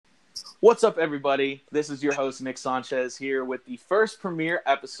What's up, everybody? This is your host, Nick Sanchez, here with the first premiere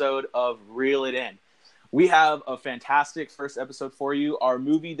episode of Reel It In. We have a fantastic first episode for you. Our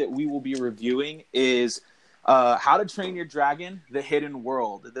movie that we will be reviewing is How to Train Your Dragon: The Hidden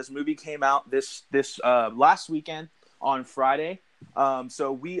World. This movie came out this last weekend on Friday.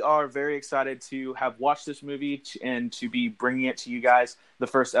 So we are very excited to have watched this movie and to be bringing it to you guys, the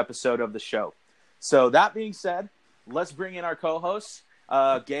first episode of the show. So that being said, let's bring in our co-hosts.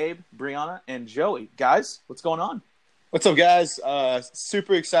 Gabe, Brianna, and Joey. Guys, what's going on? What's up, guys?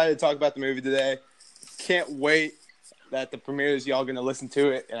 Super excited to talk about the movie today. Can't wait that the premiere is y'all going to listen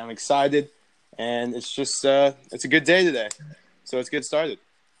to it, and I'm excited. And it's just, it's a good day today. So let's get started.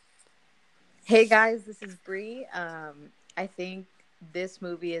 Hey, guys, this is Bree. I think this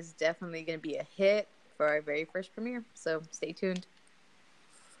movie is definitely going to be a hit for our very first premiere. So stay tuned.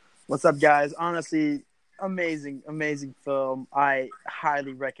 What's up, guys? Honestly, amazing film. I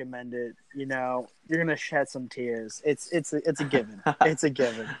highly recommend it. You know, you're gonna shed some tears. It's a given. It's a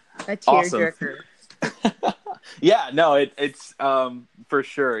given. A tearjerker. Yeah, no, it's for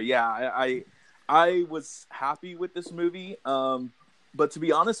sure. Yeah, I was happy with this movie. But to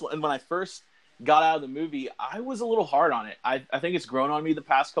be honest, when I first got out of the movie, I was a little hard on it. I think it's grown on me the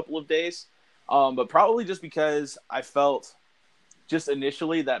past couple of days. But probably just because I felt just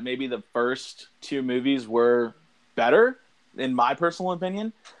initially that maybe the first two movies were better, in my personal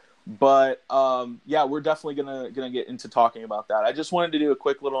opinion. But yeah, we're definitely gonna get into talking about that. I just wanted to do a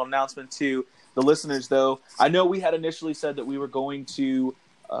quick little announcement to the listeners, though. I know we had initially said that we were going to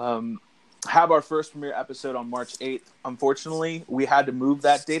have our first premiere episode on March 8th. Unfortunately, we had to move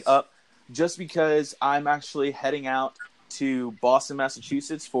that date up just because I'm actually heading out to Boston,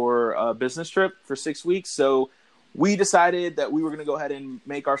 Massachusetts for a business trip for 6 weeks. So we decided that we were going to go ahead and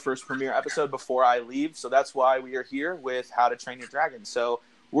make our first premiere episode before I leave. So that's why we are here with How to Train Your Dragon. So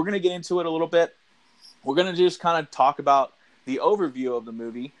we're going to get into it a little bit. We're going to just kind of talk about the overview of the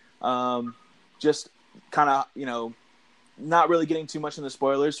movie. Just kind of, you know, not really getting too much in the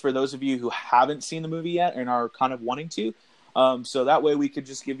spoilers for those of you who haven't seen the movie yet and are kind of wanting to. So that way we could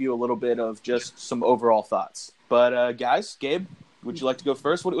just give you a little bit of just some overall thoughts. But guys, Gabe, would you like to go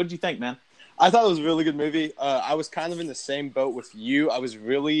first? What did you think, man? I thought it was a really good movie. I was kind of in the same boat with you. I was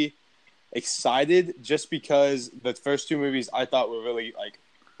really excited just because the first two movies I thought were really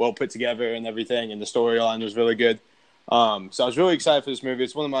well put together and everything, and the storyline was really good. So I was really excited for this movie.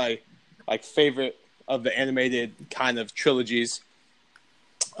 It's one of my favorite of the animated kind of trilogies.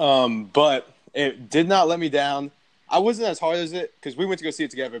 But it did not let me down. I wasn't as hard as it because we went to go see it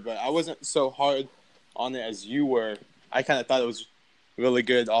together, but I wasn't so hard on it as you were. I kind of thought it was really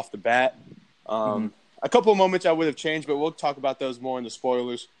good off the bat. A couple of moments I would have changed, but we'll talk about those more in the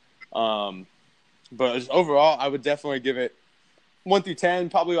spoilers. But overall, I would definitely give it 1 through 10,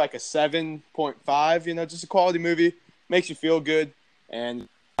 probably like a 7.5. You know, just a quality movie, makes you feel good, and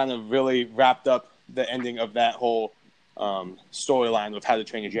kind of really wrapped up the ending of that whole storyline with How to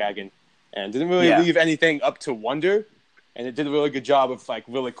Train Your Dragon, and didn't really leave anything up to wonder. And it did a really good job of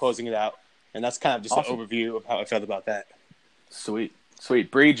really closing it out. And that's kind of just an overview of how I felt about that. Sweet.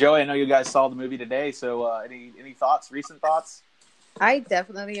 Bree, Joey, I know you guys saw the movie today, so any thoughts, recent thoughts? I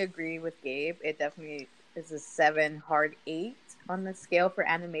definitely agree with Gabe. It definitely is a 7 hard 8 on the scale for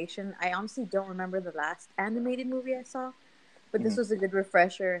animation. I honestly don't remember the last animated movie I saw, but this was a good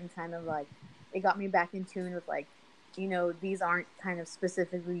refresher and kind of it got me back in tune with these aren't kind of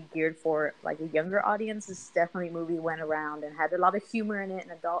specifically geared for a younger audience. This definitely movie went around and had a lot of humor in it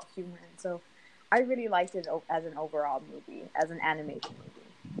and adult humor, and so I really liked it as an overall movie, as an animation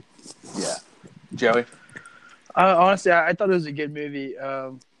movie. Yeah. Joey? Honestly, I thought it was a good movie.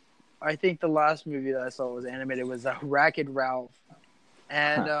 I think the last movie that I saw was animated was Wreck-It Ralph.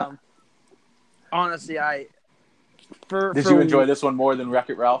 And honestly, Did you enjoy this one more than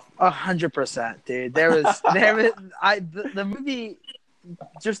Wreck-It Ralph? 100%, dude. The movie,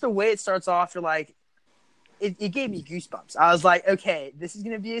 just the way it starts off, you're like, it gave me goosebumps. I was like, okay, this is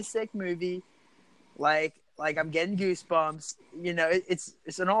going to be a sick movie. Like I'm getting goosebumps. You know, it's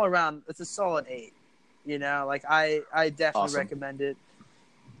an all around. It's a solid 8. You know, I definitely recommend it.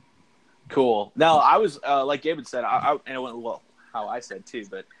 Cool. Now I was like David said, and it went well how I said too,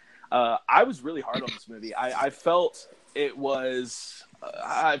 but I was really hard on this movie. I felt it was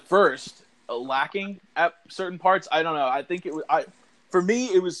at first lacking at certain parts. I don't know. I think it was. For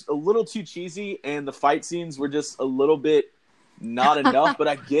me, it was a little too cheesy, and the fight scenes were just a little bit not enough. But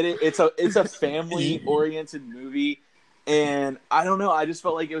I get it. It's a family oriented movie, and I don't know. I just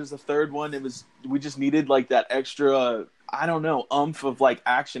felt like it was the third one. We just needed that extra. I don't know, oomph of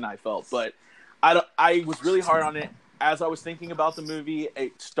action. I felt, but I was really hard on it. as I was thinking about the movie,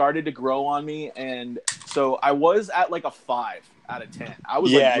 it started to grow on me, and so I was at like a 5 out of 10. I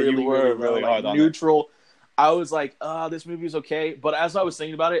was Yeah, like really, you were really, low, really like hard on neutral. I was like, this movie is okay. But as I was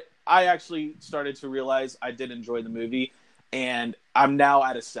thinking about it, I actually started to realize I did enjoy the movie, and I'm now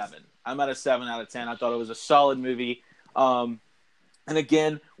at a 7. I'm at a 7 out of 10. I thought it was a solid movie. And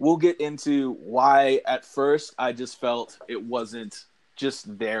again, we'll get into why at first I just felt it wasn't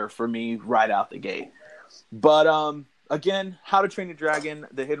just there for me right out the gate. But again, How to Train Your Dragon,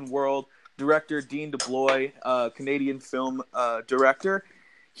 The Hidden World, director Dean DeBlois, Canadian film director.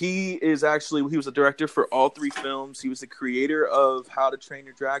 He was a director for all 3 films. He was the creator of How to Train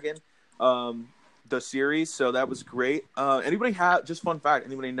Your Dragon, the series. So that was great. Anybody have, just fun fact,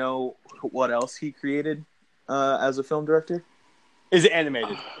 anybody know what else he created as a film director? Is it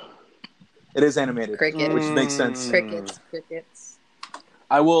animated? It is animated, Cricket. which makes sense. Crickets.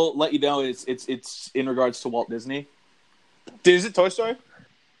 I will let you know it's in regards to Walt Disney. Is it Toy Story?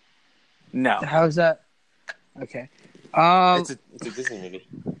 No, How's that? Okay. It's a Disney movie.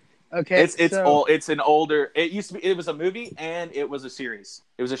 Okay. it's old. It's an older. It used to be. It was a movie and it was a series.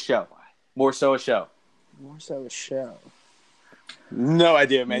 It was a show, more so a show. More so a show. No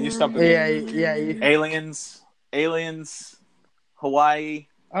idea, man. You stumped me. Yeah. Aliens, Hawaii.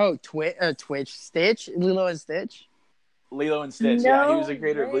 Oh, Twitch, Stitch, Lilo and Stitch. Lilo and Stitch. Yeah, he was the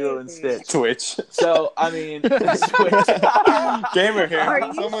creator of Lilo and Stitch. Twitch. So I mean, Gamer here. Are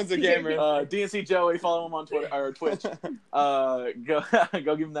you Someone's a serious? gamer. DNC Joey, follow him on Twitter or Twitch. Go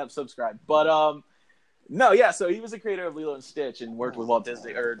give him that subscribe. But no, yeah. So he was the creator of Lilo and Stitch and worked with Walt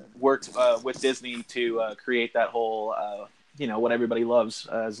Disney with Disney to create that whole what everybody loves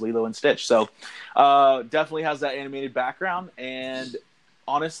as Lilo and Stitch. So definitely has that animated background and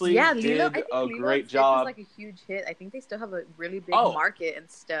honestly Lilo, did I a think great Lilo job. was like a huge hit. I think they still have a really big Oh. market and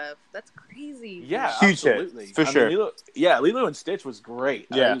stuff. That's crazy. Yeah, Huge hit, absolutely. for sure. Lilo and Stitch was great.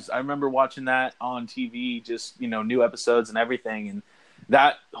 Yeah. I remember watching that on TV, just new episodes and everything, and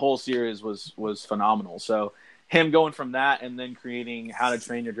that whole series was phenomenal. So him going from that and then creating How to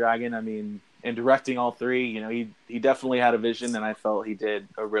Train Your Dragon, I mean, and directing all 3, he definitely had a vision, and I felt he did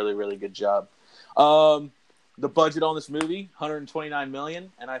a really, really good job. The budget on this movie, $129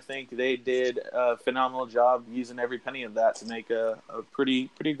 million, and I think they did a phenomenal job using every penny of that to make a pretty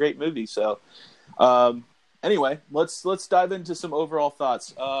great movie. So, anyway, let's dive into some overall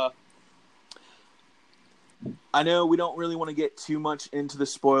thoughts. I know we don't really want to get too much into the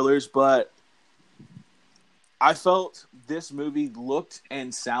spoilers, but I felt this movie looked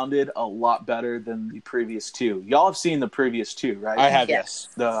and sounded a lot better than the previous 2. Y'all have seen the previous 2, right? I have, Yes.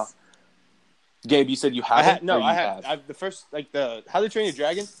 Gabe, you said you haven't? I have. The first, the How to Train Your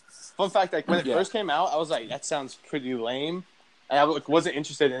Dragon. Fun fact, when it first came out, I was like, that sounds pretty lame. And I wasn't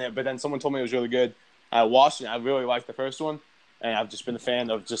interested in it, but then someone told me it was really good. I watched it, and I really liked the first one. And I've just been a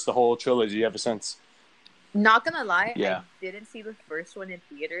fan of just the whole trilogy ever since. Not gonna lie, Yeah. I didn't see the first one in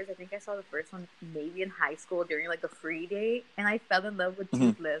theaters. I think I saw the first one maybe in high school during like a free day, and I fell in love with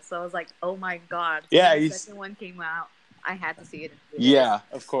Toothless. So I was like, "Oh my god!" So Yeah, when the second one came out, I had to see it in theaters. Yeah.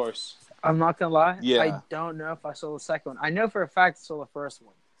 Of course. I'm not gonna lie. Yeah. I don't know if I saw the second one. I know for a fact I saw the first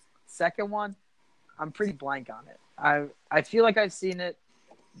one. Second one, I'm pretty blank on it. I feel like I've seen it.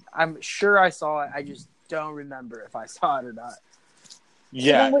 I'm sure I saw it. I just don't remember if I saw it or not.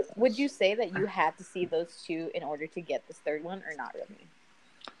 Yeah. Then would you say that you had to see those 2 in order to get this third one, or not really?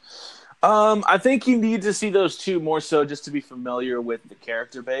 I think you need to see those 2 more so just to be familiar with the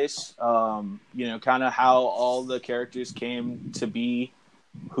character base. Kind of how all the characters came to be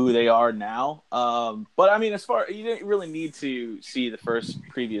who they are now. But I mean, you didn't really need to see the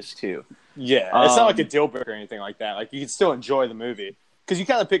previous 2. Yeah. It's not like a deal breaker or anything like that. Like, you can still enjoy the movie. Because you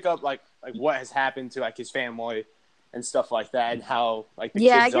kind of pick up, like what has happened to, like, his family and stuff like that, and how, like, the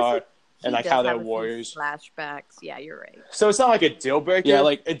kids are, and, like, how they're warriors. Flashbacks. Yeah, you're right. So it's not like a deal breaker. Yeah,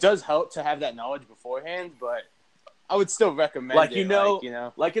 like, it does help to have that knowledge beforehand, but I would still recommend like,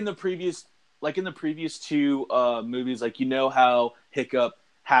 it. like in the previous 2 movies, like, how Hiccup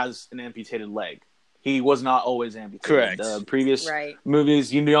has an amputated leg. He was not always amputated. Correct. The previous Right.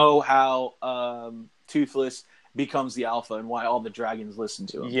 movies, how Toothless becomes the alpha and why all the dragons listen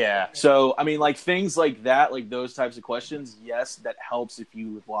to him. Yeah. So, I mean, like, things like that, like those types of questions, yes, that helps if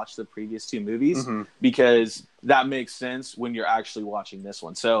you watch the previous 2 movies because that makes sense when you're actually watching this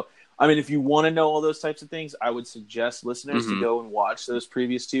one. So, I mean, if you want to know all those types of things, I would suggest listeners to go and watch those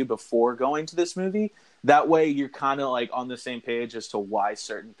previous 2 before going to this movie. That way you're kind of like on the same page as to why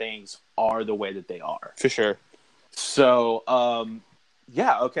certain things are the way that they are. For sure. So,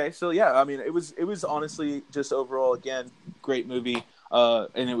 yeah, okay. So, yeah, I mean, it was honestly just overall, again, great movie. And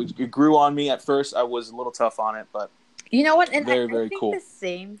it grew on me at first. I was a little tough on it, but You know what? And Very, I very think cool. the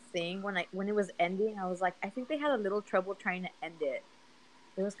same thing when it was ending. I was like, I think they had a little trouble trying to end it.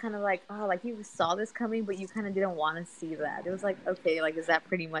 It was kind of like, oh, like you saw this coming, but you kind of didn't want to see that. It was like, okay, like is that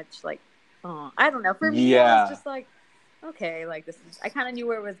pretty much like, oh, I don't know. For me, it was just like, okay, like this is. I kind of knew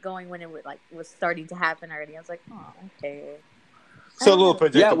where it was going when it was starting to happen already. I was like, oh, okay. So a little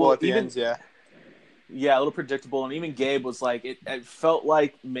predictable at the even, end, yeah. Yeah, a little predictable, and even Gabe was like, it felt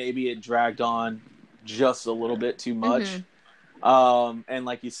like maybe it dragged on just a little bit too much. And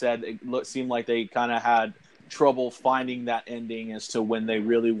like you said, it seemed like they kind of had trouble finding that ending as to when they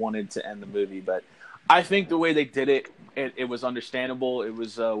really wanted to end the movie. But I think the way they did it was understandable. It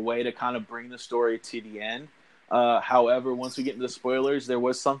was a way to kind of bring the story to the end. However, once we get into the spoilers, there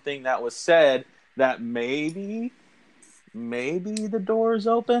was something that was said that maybe the door is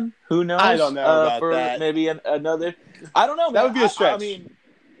open. Who knows? I don't know about for that. Maybe another. I don't know. That Man. would be a stretch. I mean,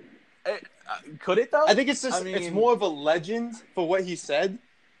 could it though? I think it's just I mean, it's more of a legend for what he said,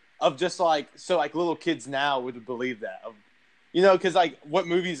 of just like little kids now would believe that, because like what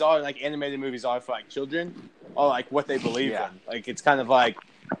movies are, like animated movies are for like children, or like what they believe in. Like it's kind of like,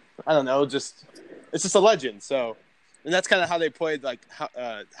 I don't know, it's just a legend. So, and that's kind of how they played like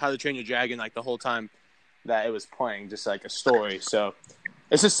How to Train Your Dragon, like the whole time that it was playing, just like a story. So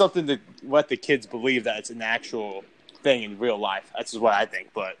it's just something to let the kids believe that it's an actual thing in real life. That's just what I think,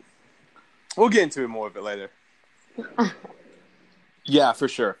 but we'll get into more of it later. Yeah, for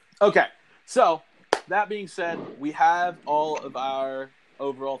sure. Okay, so that being said, we have all of our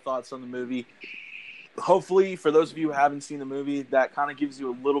overall thoughts on the movie. Hopefully, for those of you who haven't seen the movie, that kind of gives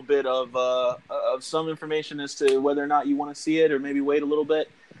you a little bit of some information as to whether or not you want to see it, or maybe wait a little bit.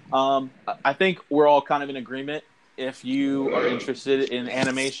 I think we're all kind of in agreement. If you are interested in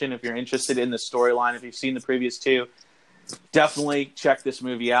animation, if you're interested in the storyline, if you've seen the previous two, definitely check this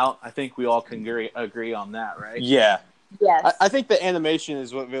movie out. I think we all can agree on that, right? Yeah. Yes. I think the animation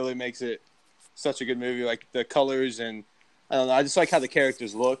is what really makes it such a good movie. Like the colors, and I don't know, I just like how the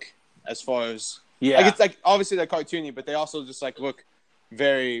characters look, as far as like it's like obviously they're cartoony, but they also just like look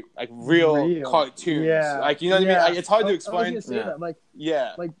very like real cartoons. Yeah. Like, you know what I mean? Like, it's hard to explain. I was gonna say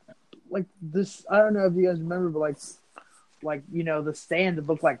that. Like this, I don't know if you guys remember, but like the sand that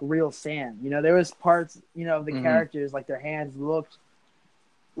looked like real sand. There was parts, of the characters, like their hands looked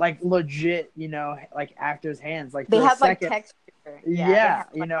like legit, like actors' hands. Like they for had a second, like texture. Yeah,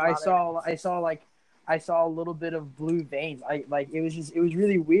 I I saw a little bit of blue veins. It was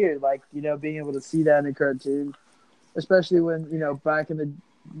really weird, like, being able to see that in a cartoon, especially when, back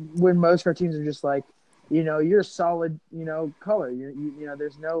when most cartoons are just like, you're solid, color.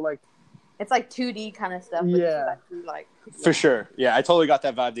 There's no like. It's like 2D kind of stuff. But Yeah. like For sure. Yeah, I totally got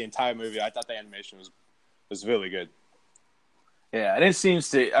that vibe the entire movie. I thought the animation was really good. Yeah, and it seems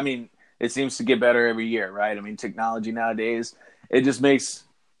to get better every year, right? I mean, technology nowadays, it just makes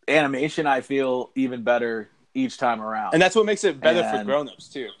animation, I feel, even better each time around. And that's what makes it better for grown-ups,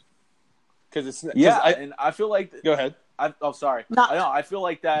 too. Because and I feel like... Go ahead. Sorry. I feel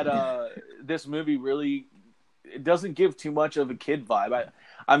like that this movie really... It doesn't give too much of a kid vibe.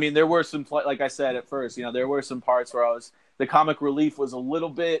 I mean, there were some, like I said at first, there were some parts where the comic relief was a little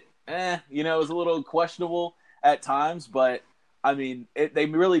bit, it was a little questionable at times, but I mean, they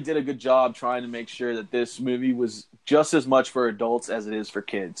really did a good job trying to make sure that this movie was just as much for adults as it is for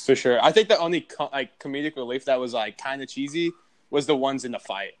kids. For sure. I think the only comedic relief that was like kind of cheesy was the ones in the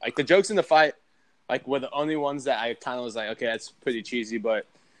fight. Like the jokes in the fight, like were the only ones that I kind of was like, okay, that's pretty cheesy, but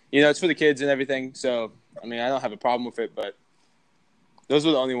it's for the kids and everything. So, I mean, I don't have a problem with it, but those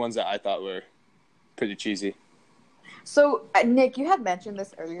were the only ones that I thought were pretty cheesy. So, Nick, you had mentioned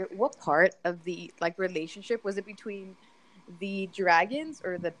this earlier. What part of the relationship was it between the dragons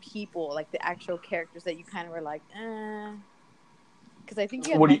or the people, like the actual characters that you kind of were like, Because I think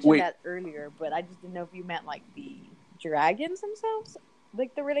you had mentioned that earlier, but I just didn't know if you meant like the dragons themselves,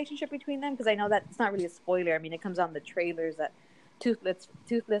 like the relationship between them. Because I know that it's not really a spoiler. I mean, it comes on the trailers that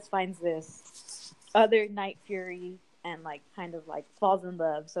Toothless finds this other Night Fury and like kind of like falls in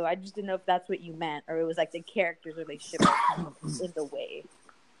love. So I just didn't know if that's what you meant, or it was like the characters' relationship in the way.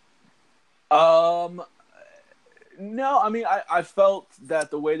 No, I mean, I felt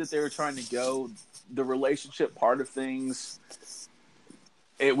that the way that they were trying to go, the relationship part of things,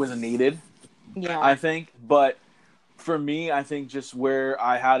 it was needed. Yeah, I think. But for me, I think just where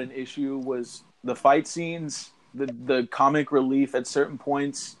I had an issue was the fight scenes, the comic relief at certain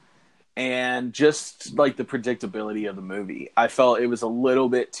points, and just like the predictability of the movie. I felt it was a little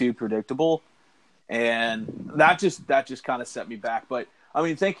bit too predictable, and that just kind of set me back. But I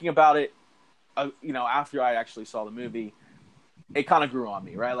mean, thinking about it, after I actually saw the movie, it kind of grew on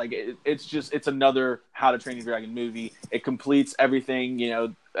me, right? Like it's another How to Train Your Dragon movie. It completes everything,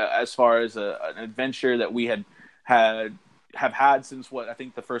 as far as an adventure that we have had since what I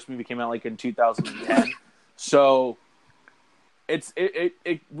think the first movie came out like in 2010. So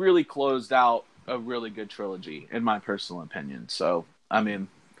it really closed out a really good trilogy in my personal opinion. So I mean,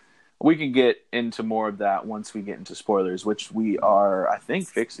 we can get into more of that once we get into spoilers, which we are, I think,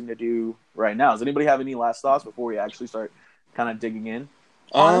 fixing to do right now. Does anybody have any last thoughts before we actually start kind of digging in?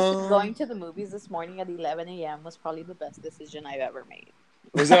 Honestly, going to the movies this morning at 11 a.m. was probably the best decision I've ever made.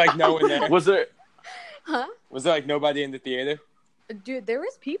 Was there like no one there? Was there? Huh? Was there like nobody in the theater? Dude, there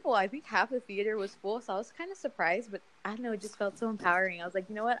was people. I think half the theater was full, so I was kind of surprised, but I don't know, it just felt so empowering. I was like,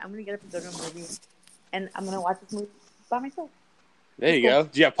 you know what? I'm going to get up and go to a movie, and I'm going to watch this movie by myself. There you go.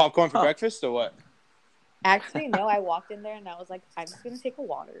 Do you have popcorn for breakfast or what? Actually, no. I walked in there and I was like, I'm just gonna take a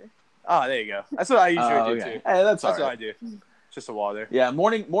water. Oh, there you go. That's what I usually do too. Hey, that's what right. I do. Just a water. Yeah,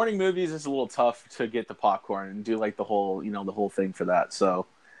 morning movies is a little tough to get the popcorn and do like the whole thing for that. So,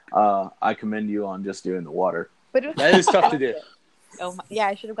 I commend you on just doing the water. But it was that is tough to do. Oh my, yeah,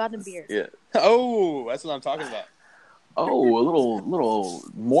 I should have gotten a beer. Yeah. Oh, that's what I'm talking about. Oh, a little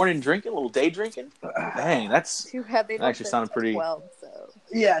morning drinking, a little day drinking. Dang, that's Too bad they don't actually sounded pretty. 12, so.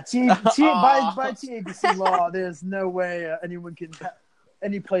 Yeah, by TABC law, there's no way anyone can.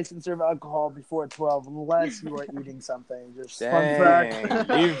 Any place can serve alcohol before 12 unless you are eating something. Just fun fact.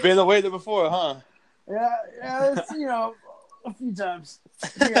 You've been a waiter before, huh? Yeah, it's, a few times.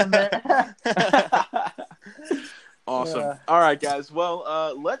 Here and there. Awesome. Yeah. All right, guys.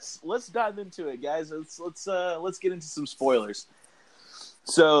 Well, let's dive into it, guys. Let's get into some spoilers.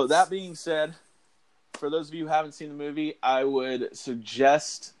 So that being said, for those of you who haven't seen the movie, I would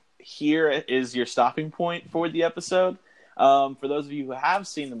suggest here is your stopping point for the episode. For those of you who have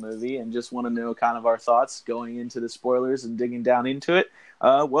seen the movie and just want to know kind of our thoughts going into the spoilers and digging down into it,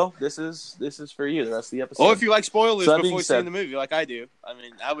 well, this is for you. The rest of the episode. Or if you like spoilers So before seeing the movie, like I do. I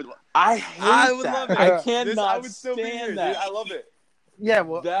mean, I would I love it. I cannot I would still be here, stand that. dude. I love it. Yeah,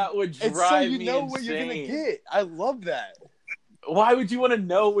 well, That would drive It's so you me know insane. what you're gonna get. I love that. Why would you want to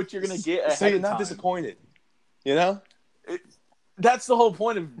know what you're gonna get ahead So you're of not time? disappointed. You know? That's the whole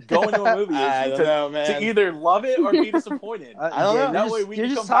point of going to a movie I is don't know, man. to either love it or be disappointed. I don't know. That way we You're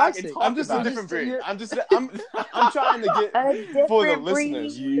can just come back and toxic. talk I'm just a about different breed. you're- I'm trying to get for the different breed.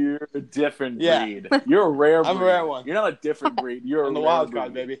 listeners. You're a different Yeah. breed. You're a rare breed. I'm a rare one. You're not a different breed. You're I'm a the rare wild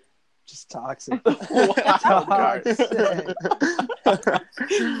card, breed. baby. just toxic. Wild card. Toxic.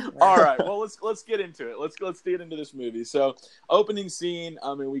 All right. Well, let's get into it. Let's get into this movie. So, opening scene.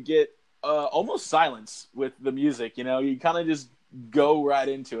 I mean, we get almost silence with the music. You kind of just go right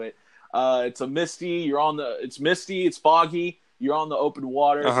into it. It's misty. It's misty. It's foggy. You're on the open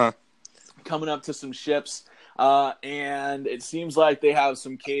waters, coming up to some ships, and it seems like they have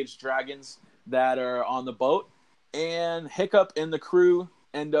some caged dragons that are on the boat. And Hiccup and the crew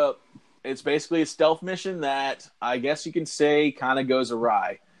end up. It's basically a stealth mission that I guess you can say kind of goes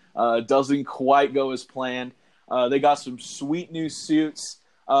awry. Doesn't quite go as planned. They got some sweet new suits,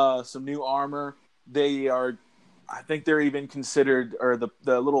 some new armor. I think they're even considered, or the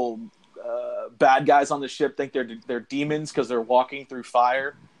little bad guys on the ship think they're demons because they're walking through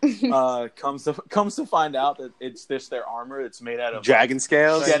fire. Comes to find out that it's their armor. It's made out of Dragon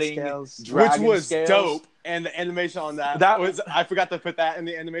scales. shedding Scales. dragon Which was scales. dope. And the animation on that was I forgot to put that in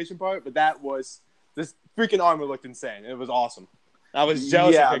the animation part, but this freaking armor looked insane. It was awesome. I was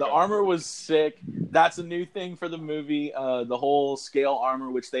jealous. Yeah, of the armor was sick. That's a new thing for the movie. The whole scale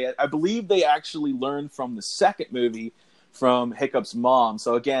armor, which I believe they actually learned from the second movie from Hiccup's mom.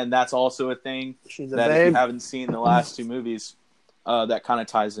 So again, that's also a thing She's a that if babe. you haven't seen the last two movies, that kind of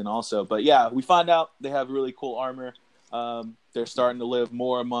ties in also. But yeah, we find out they have really cool armor. They're starting to live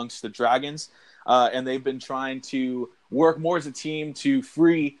more amongst the dragons. And they've been trying to work more as a team to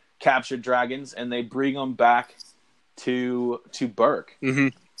free captured dragons, and they bring them back to Berk,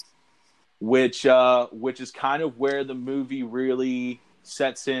 which is kind of where the movie really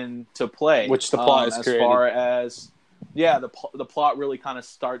sets into play. Which the plot is as created. far as the plot really kind of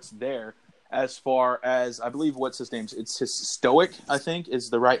starts there. As far as I believe, what's his name? It's his Stoic, I think,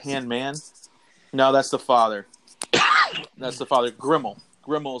 is the right hand man. No, that's the father. That's the father, Grimmel.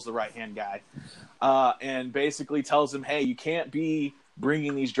 Grimmel's the right-hand guy, and basically tells him, hey, you can't be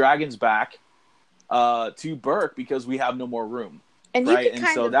bringing these dragons back to Berk because we have no more room. And right? you can And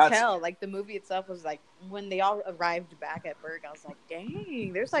kind so of that's- tell, like, the movie itself was like, when they all arrived back at Berk, I was like,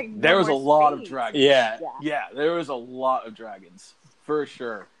 dang, there's like no There was a more lot of space. dragons. Yeah. Yeah, there was a lot of dragons, for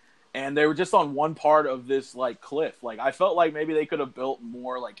sure. And they were just on one part of this, like, cliff. Like, I felt like maybe they could have built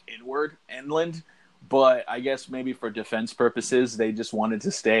more, like, inland, but I guess maybe for defense purposes, they just wanted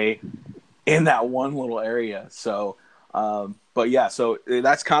to stay in that one little area. So, but yeah, so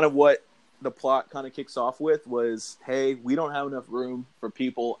that's kind of what the plot kind of kicks off with was, hey, we don't have enough room for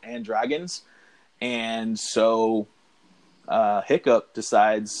people and dragons. And so Hiccup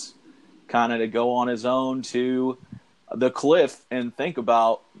decides kind of to go on his own to the cliff and think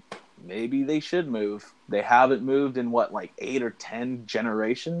about maybe they should move. They haven't moved in what, like 8 or 10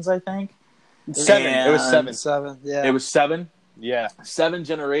 generations, I think. 7. It was 7. 7. Yeah. It was 7. Yeah. 7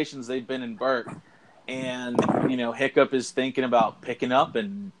 generations they've been in Burke. And, Hiccup is thinking about picking up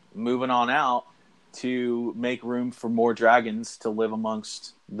and moving on out to make room for more dragons to live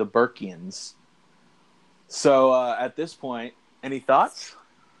amongst the Burkians. So at this point, any thoughts?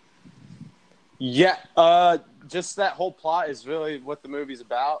 Yeah, just that whole plot is really what the movie's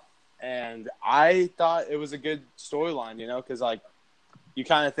about, and I thought it was a good storyline, because like you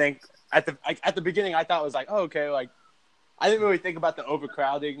kind of think at the beginning, I thought it was like, oh, okay, like I didn't really think about the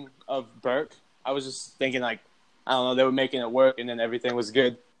overcrowding of Burke. I was just thinking like, I don't know, they were making it work, and then everything was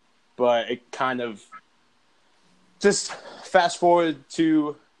good, but it kind of just fast forward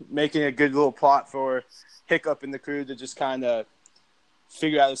to making a good little plot for Hiccup and the crew to just kind of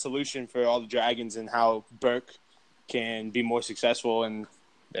figure out a solution for all the dragons and how Burke can be more successful in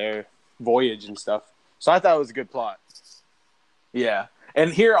their voyage and stuff. So I thought it was a good plot. Yeah.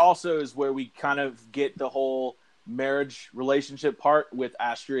 And here also is where we kind of get the whole marriage relationship part with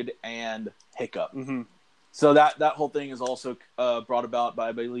Astrid and Hiccup. Mm-hmm. So that whole thing is also brought about by,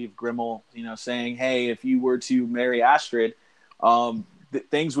 I believe, Grimmel, saying, hey, if you were to marry Astrid,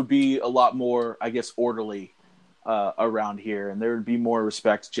 things would be a lot more, I guess, orderly around here, and there would be more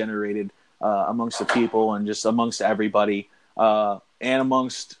respect generated amongst the people and just amongst everybody and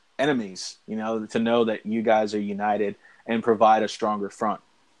amongst enemies, to know that you guys are united and provide a stronger front.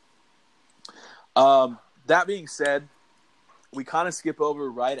 That being said, we kind of skip over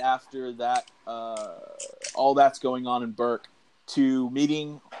right after that, all that's going on in Burke, to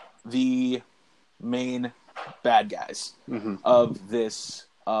meeting the main bad guys of this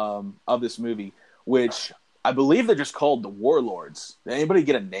movie, which I believe they're just called the Warlords. Did anybody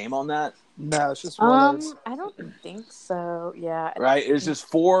get a name on that? No, it's just Warlords. I don't think so. Yeah. Right? It's just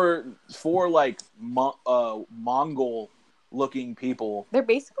four like Mongol looking people. They're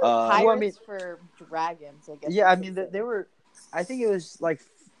basically pirates well, I mean- for dragons, I guess. Yeah, I mean, they were. I think it was like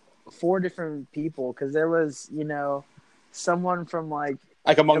 4 different people because there was, someone from like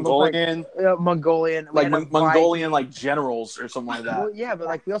a Mongolian, Mongolian, Like we had a Mongolian Viking. like generals or something like that. Well, yeah, but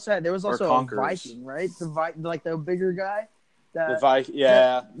like we also had there was also a conquerors. Viking, right? Like the bigger guy the Viking,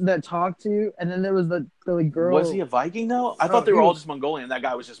 yeah. that talked to, and then there was the girl. Was he a Viking though? I No, thought they he were all was- just Mongolian. That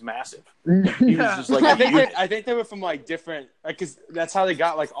guy was just massive. No. He was just like I think they were from like different, because that's how they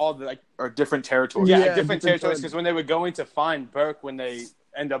got like all the like or different territories. different different territories. territories. Because when they were going to find Burke, when they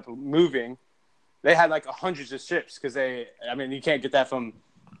end up moving, they had like hundreds of ships. Because you can't get that from.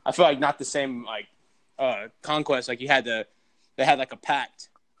 I feel like not the same like conquest. Like they had like a pact.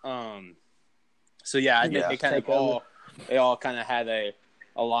 So yeah, I think they kind of they all kind of had a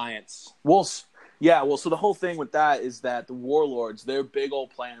alliance. Well, so the whole thing with that is that the Warlords, their big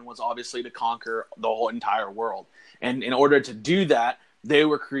old plan was obviously to conquer the whole entire world. And in order to do that, they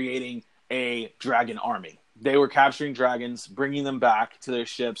were creating a dragon army. They were capturing dragons, bringing them back to their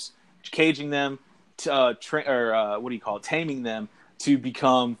ships, caging them, taming them to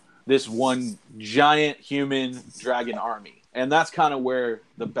become this one giant human dragon army. And that's kind of where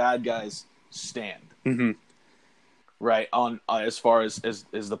the bad guys stand. Mm-hmm. Right, on as far as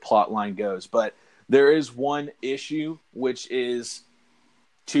the plot line goes. But there is one issue, which is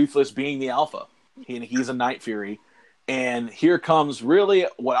Toothless being the alpha. He's a Night Fury. And here comes really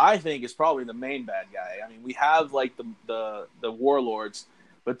what I think is probably the main bad guy. I mean, we have like the Warlords,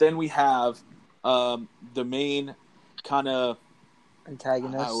 but then we have the main kind of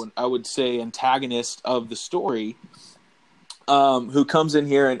Antagonist. I would say antagonist of the story, who comes in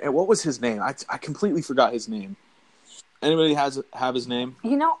here and what was his name? I completely forgot his name. Anybody have his name?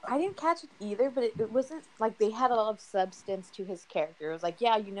 I didn't catch it either, but it wasn't like they had a lot of substance to his character. It was like,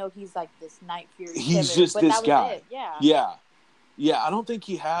 he's like this Night Fury. He's killer, just but this that was guy. it. Yeah. Yeah. I don't think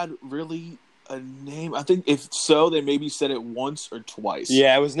he had really a name. I think if so, they maybe said it once or twice.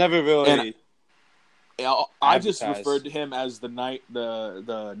 Yeah, it was never really. And I just advertised. referred to him as the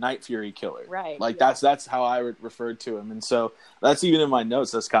Night Fury killer. Right. Like yeah. that's how I referred to him, and so that's even in my notes.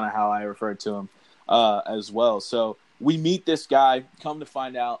 That's kind of how I referred to him as well. So we meet this guy. Come to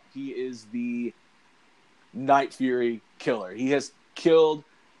find out, he is the Night Fury killer. He has killed,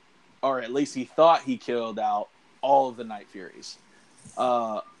 or at least he thought he killed out all of the Night Furies.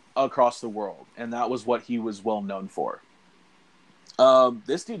 across the world, and that was what he was well known for.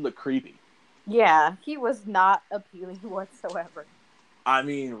 This dude looked creepy. Yeah, he was not appealing whatsoever. I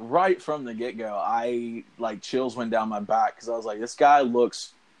mean, right from the get go, I like chills went down my back because I was like, this guy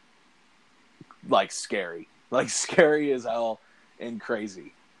looks like scary as hell and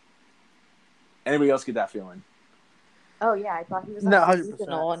crazy. Anybody else get that feeling? Oh yeah, I thought he was No,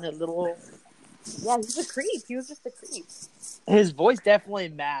 unseasonal 100%. and a little. Yeah, he was a creep. He was just a creep. His voice definitely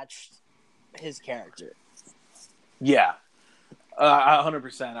matched his character. Yeah,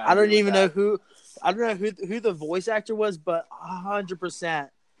 100%. I don't even know who. I don't know who the voice actor was, but 100%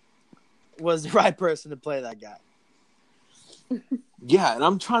 was the right person to play that guy. Yeah, and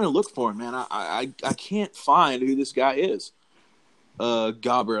I'm trying to look for him, man. I can't find who this guy is.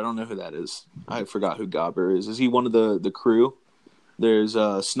 Gobber, I don't know who that is. I forgot who Gobber is. Is he one of the crew? There's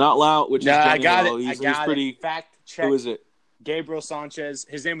Snotlout, which is I Johnny got Hill. it. He's Pretty pretty. fact check. Who is it? Gabriel Sanchez.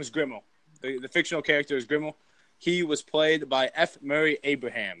 His name was Grimmel. The fictional character is Grimmel. He was played by F. Murray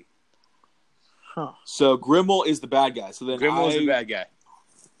Abraham. Huh. So Grimmel is the bad guy. So then Grimmel is the bad guy.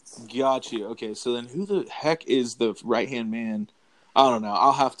 Got you. Okay, so then who the heck is the right-hand man? I don't know.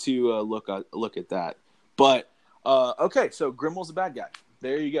 I'll have to look at that. But okay, so Grimmel's the bad guy.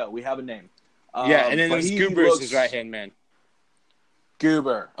 There you go. We have a name. Yeah, and then but there's he Goober's looks- his right-hand man.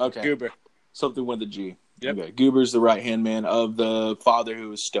 Goober. Okay. Goober. Something with a G. Yep. Okay. Goober's the right-hand man of the father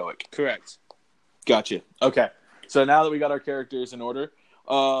who is stoic. Correct. Gotcha. Okay. So now that we got our characters in order,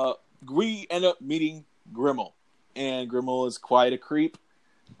 we end up meeting Grimmel. And Grimmel is quite a creep.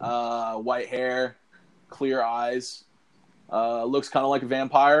 White hair, clear eyes, looks kind of like a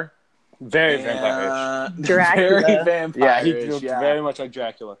vampire. Very vampire-ish. Dracula. Very vampire. Yeah, he looked very much like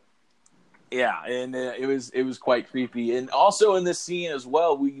Dracula. Yeah, and it was quite creepy. And also in this scene as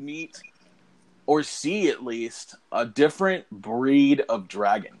well, we meet or see at least a different breed of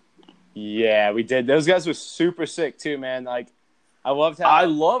dragon. Yeah, we did. Those guys were super sick too, man. Like, I loved how I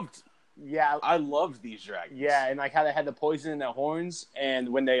loved these dragons. Yeah, and like how they had the poison in their horns, and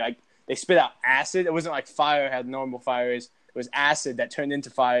when they spit out acid, it wasn't like fire had normal fire is. It was acid that turned into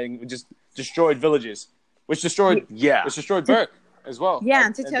fire and just destroyed villages, which destroyed Burke as well. Yeah, at-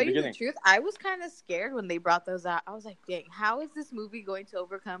 and to at tell the you beginning. the truth, I was kind of scared when they brought those out. I was like, dang, how is this movie going to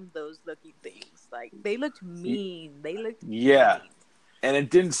overcome those looking things? Like, they looked mean. They looked Yeah. mean. And it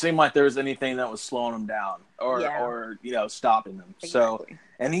didn't seem like there was anything that was slowing them down or stopping them. So, Exactly.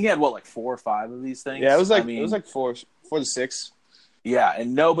 and he had like 4 or 5 of these things. Yeah, it was like I mean, it was like 4 to 6. yeah,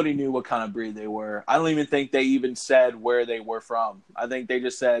 and nobody knew what kind of breed they were. I don't even think they even said where they were from. I think they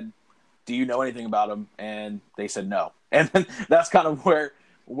just said, "Do you know anything about them?" And they said no. And then that's kind of where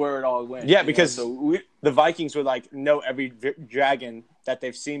it all went. Yeah, you know? because So the Vikings would like know every dragon that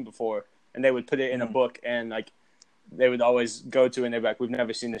they've seen before, and they would put it in a book, and like they would always go to, and they'd be like, "We've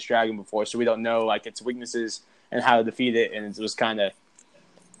never seen this dragon before, so we don't know like its weaknesses and how to defeat it." And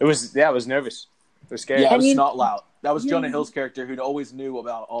it was I was nervous. It was scary. yeah, it was And Snotlout. That was Jonah Hill's character who'd always knew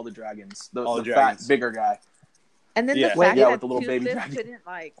about all the dragons. The dragons. fat, bigger guy. And then Yeah. the fact Yeah, that with the little baby Toothless dragon. couldn't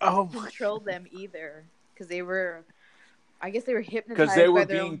like Oh my control them either because they were, I guess they were hypnotized Because they were by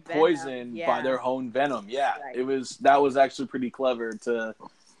their being own venom. poisoned Yeah. by their own venom. Yeah, Right. that was actually pretty clever to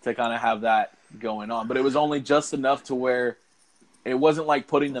kind of have that going on. But it was only just enough to where it wasn't like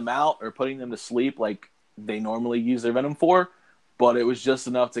putting them out or putting them to sleep like they normally use their venom for. But it was just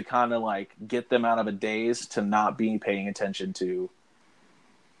enough to kind of like get them out of a daze to not be paying attention to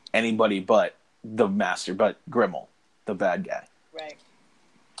anybody but the master, but Grimmel, the bad guy. Right.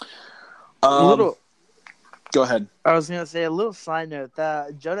 Go ahead. I was gonna say a little side note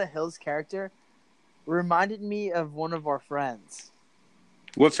that Jonah Hill's character reminded me of one of our friends.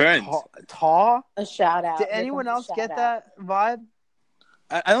 What friends? Taw. A shout out. Did Here anyone comes else a get shout out. that vibe?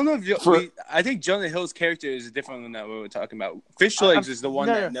 I don't know if For- I think Jonah Hill's character is a different one that we were talking about. Fish Legs is the one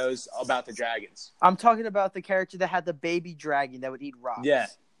no, that no. knows about the dragons. I'm talking about the character that had the baby dragon that would eat rocks. Yeah,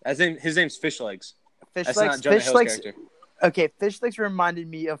 his name's Fish Legs. Fish That's Legs. not Jonah Fish Hill's Legs. character. Okay, Fish Legs reminded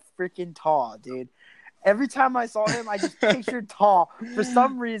me of freaking Taw, dude. Every time I saw him, I just pictured Taw for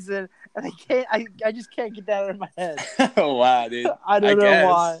some reason, and I just can't get that out of my head. Oh wow, dude. I don't know guess.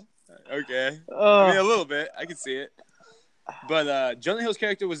 why. Okay. Ugh. I mean, a little bit. I can see it. But Jonah Hill's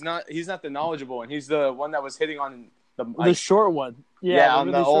character he's not the knowledgeable one. He's the one that was hitting on the The short one. Yeah, on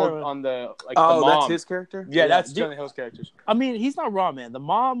the really short old one. on the like Oh, the mom. that's his character? Yeah, that's Dude. Jonah Hill's character. I mean, he's not wrong, man. The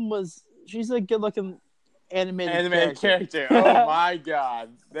mom she's a good-looking animated character. Oh my god.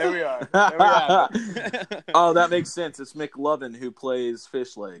 There we are. There we are. Oh, that makes sense. It's McLovin who plays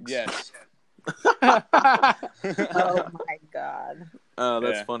Fish Legs. Yes. Oh my god. Oh,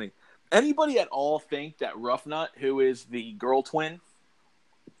 that's Yeah. funny. Anybody at all think that Roughnut, who is the girl twin,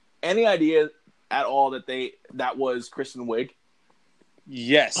 any idea at all that was Kristen Wiig?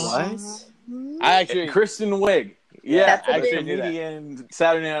 Yes. What? I actually, Kristen Wiig. Yeah, That's a the big- comedian,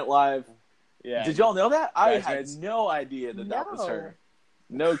 Saturday Night Live. yeah. Did y'all know that? I had Bridesmaids. no idea that was No. her.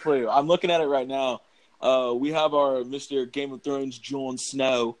 No clue. I'm looking at it right now. We have our Mr. Game of Thrones Jon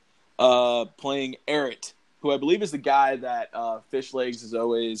Snow playing Eret, who I believe is the guy that Fish Legs is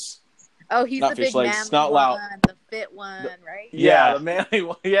always. Oh, he's Not the fish big legs, manly not one, loud. the fit one, right? Yeah, Yeah. the manly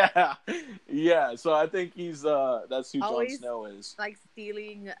one. Yeah, yeah. So I think he's that's who Jon Always- Snow is. Like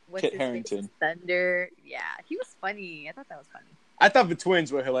stealing what's Kit his Harington. face's thunder. Yeah, he was funny. I thought that was funny. I thought the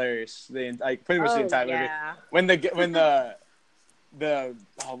twins were hilarious. Pretty much the entire movie. yeah. When the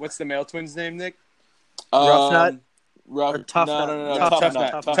what's the male twin's name, Nick? Rough Nut? Rough, Or Tough no, Nut? no, no, no, No, Tough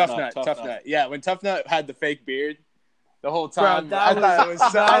Nut. Tough Nut. Yeah, when Tough Nut had the fake beard the whole time, that I thought was- it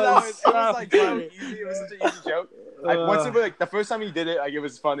was so, that I thought was it was like so funny. easy. It was such an easy joke. Like once it was, like the first time he did it, like it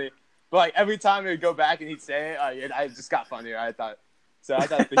was funny. But like every time he would go back and he'd say it, I just got funnier. I thought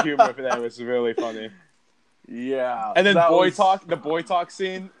the humor for that was really funny. Yeah, And then that boy was- talk, the boy talk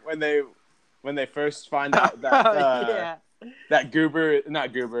scene when they first find out that yeah. that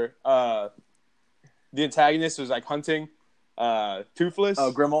not Goober, the antagonist was like hunting Toothless.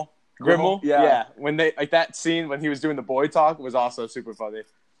 Oh, Grimmel. Grimmel. Yeah. Yeah. When they like that scene when he was doing the boy talk was also super funny.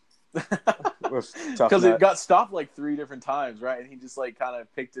 With Tough Because Nut. it got stopped like 3 different times, right? And he just like kind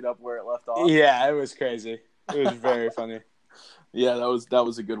of picked it up where it left off. Yeah, it was crazy. It was very funny. Yeah, that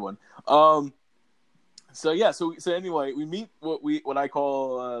was a good one. So anyway, we meet what I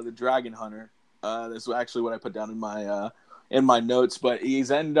call the Dragon Hunter. That's actually what I put down in my notes. But he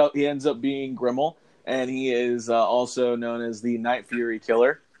ends up being Grimmel, and he is also known as the Night Fury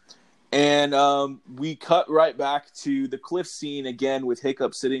Killer. And we cut right back to the cliff scene again with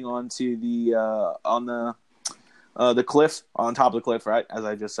Hiccup sitting onto the cliff, on top of the cliff, right, as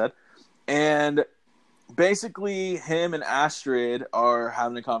I just said. And basically, him and Astrid are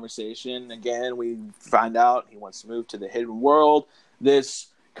having a conversation. Again, we find out he wants to move to the hidden world. This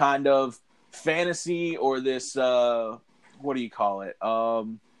kind of fantasy, or this, what do you call it?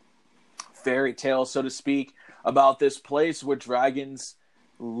 Fairy tale, so to speak, about this place where dragons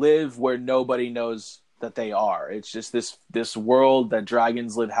live where nobody knows that they are. It's just this world that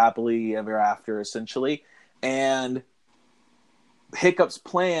dragons live happily ever after, essentially. And Hiccup's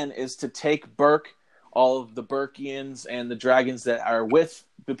plan is to take Berk, all of the Berkians and the dragons that are with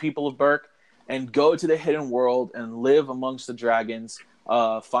the people of Berk, and go to the hidden world and live amongst the dragons,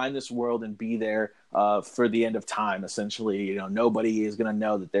 find this world and be there for the end of time, essentially. You know, nobody is going to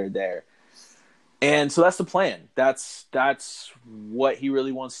know that they're there. And so that's the plan. That's what he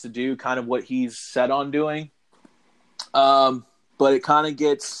really wants to do, kind of what he's set on doing. But it kind of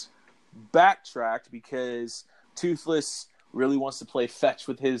gets backtracked because Toothless really wants to play fetch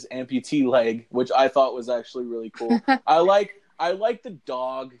with his amputee leg, which I thought was actually really cool. I like the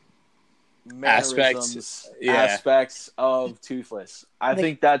dog mannerisms aspects of Toothless. I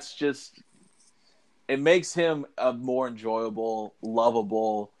think that's just, it makes him a more enjoyable,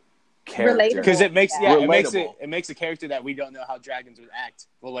 lovable character. Relatable. Because it makes Relatable. it makes a character that we don't know how dragons would act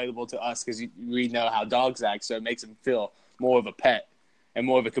relatable to us, because we know how dogs act, so it makes him feel more of a pet and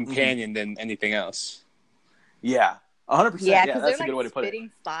more of a companion than anything else. Yeah, 100%. Yeah, Yeah, because that's they're a good way like to put it.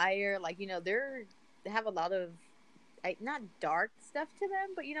 spitting fire. Like, you know, they have a lot of not dark stuff to them,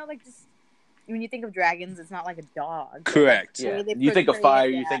 but you know, like just when you think of dragons, it's not like a dog. Correct. The way Yeah. they You think of portray it, fire,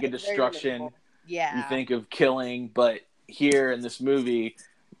 you yeah, think of it's very destruction, relatable. Yeah. you think of killing, but here in this movie,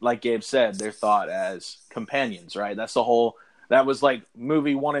 like Gabe said, they're thought as companions, right? That was like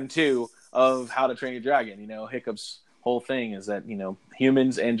movie 1 and 2 of How to Train Your Dragon. You know, Hiccup's whole thing is that, you know,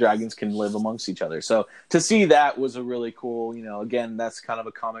 humans and dragons can live amongst each other. So to see that was a really cool, you know, again, that's kind of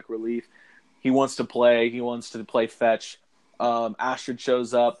a comic relief. He wants to play fetch. Astrid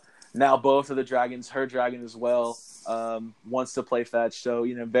shows up. Now both of the dragons, her dragon as well, wants to play fetch. So,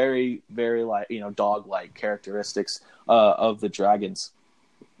 you know, very, very like, you know, dog-like characteristics of the dragons.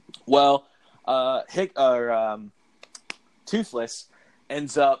 Well, Toothless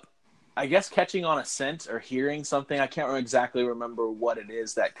ends up, I guess, catching on a scent or hearing something. I can't exactly remember what it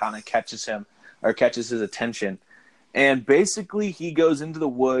is that kind of catches him or catches his attention. And basically he goes into the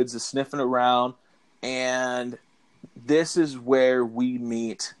woods, is sniffing around, and this is where we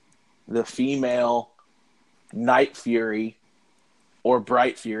meet the female Night Fury, or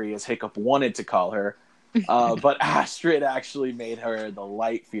Bright Fury, as Hiccup wanted to call her. But Astrid actually made her the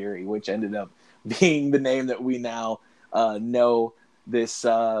Light Fury, which ended up being the name that we now know this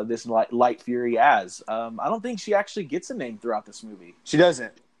Light Fury as. I don't think she actually gets a name throughout this movie. She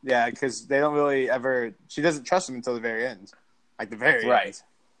doesn't. Yeah, because they don't really ever. She doesn't trust him until the very end, like the very Right. end.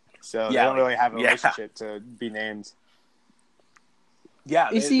 So they Yeah, don't really have a yeah. relationship to be named.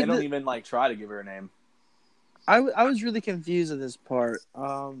 Yeah, You see, they don't even like try to give her a name. I was really confused at this part,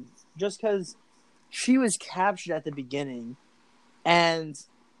 just because she was captured at the beginning, and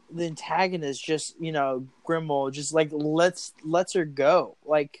the antagonist just, Grimmauld just like lets her go.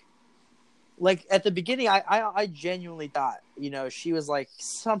 Like at the beginning, I genuinely thought, she was like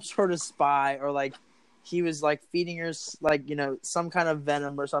some sort of spy, or like he was like feeding her like, some kind of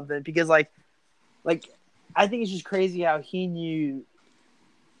venom or something, because like I think it's just crazy how he knew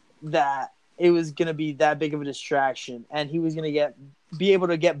that it was going to be that big of a distraction, and he was going to be able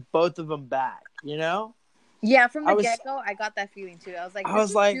to get both of them back, Yeah, from the get-go, I got that feeling too. I was like, this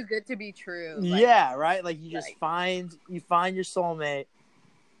is too good to be true. Yeah, right? Like, you just find your soulmate,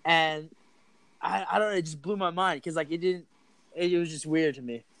 and I don't know, it just blew my mind, because, like, it was just weird to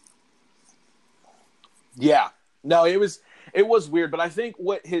me. Yeah. No, it was weird, but I think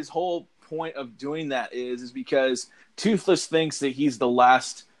what his whole point of doing that is because Toothless thinks that he's the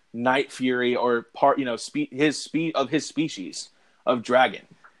last Night Fury, or part, his species of dragon.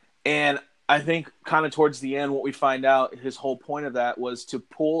 And I think kind of towards the end, what we find out, his whole point of that was to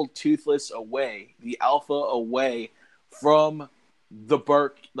pull Toothless away, the Alpha away from the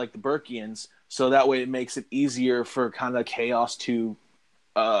Burkians, so that way it makes it easier for kind of chaos to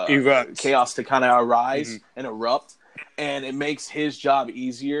chaos to kind of arise and erupt, and it makes his job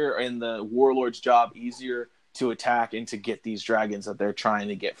easier and the warlord's job easier to attack and to get these dragons that they're trying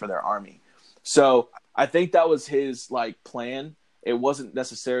to get for their army. So I think that was his like plan. It wasn't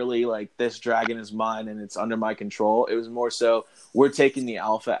necessarily like, this dragon is mine and it's under my control. It was more so, we're taking the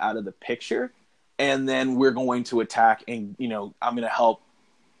Alpha out of the picture, and then we're going to attack, and I'm going to help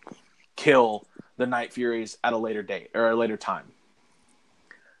kill the Night Furies at a later date or a later time.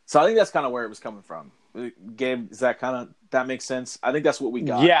 So I think that's kind of where it was coming from. Gabe, that makes sense? I think that's what we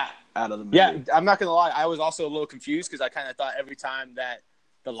got out of the movie. Yeah, I'm not going to lie. I was also a little confused, because I kind of thought every time that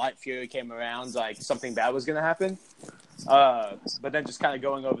the Light Fury came around, like, something bad was going to happen. But then just kind of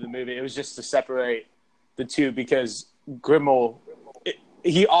going over the movie, it was just to separate the two, because Grimmauld,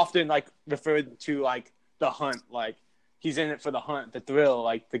 he often, like, referred to, like, the hunt. Like, he's in it for the hunt, the thrill,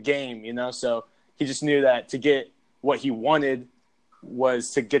 like, the game, So he just knew that to get what he wanted was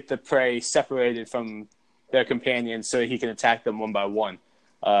to get the prey separated from their companions so he can attack them one by one.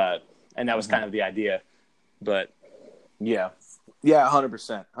 And that was kind of the idea. But yeah,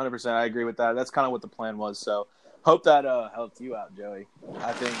 100%. 100%. I agree with that. That's kind of what the plan was. So hope that helped you out, Joey.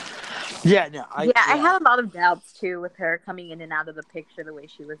 I think. Yeah, no. I had a lot of doubts too with her coming in and out of the picture the way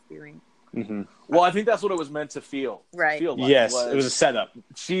she was doing. Mm-hmm. Well, I think that's what it was meant to feel. Right. Feel like, yes, it was a setup.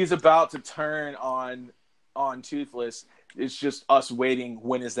 She's about to turn on Toothless. It's just us waiting.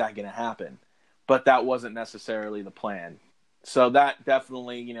 When is that going to happen? But that wasn't necessarily the plan. So that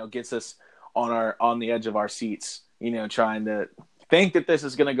definitely, gets us on the edge of our seats, trying to think that this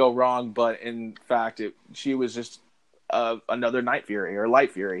is going to go wrong. But in fact, she was just another Night Fury or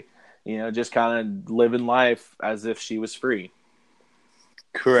Light Fury, just kind of living life as if she was free.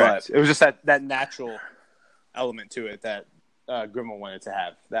 Correct. But it was just that natural element to it that Grimmauld wanted to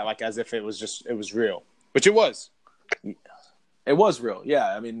have. That, like, as if it was real, which it was. It was real,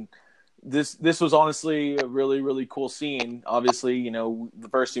 yeah. I mean, this was honestly a really, really cool scene. Obviously, the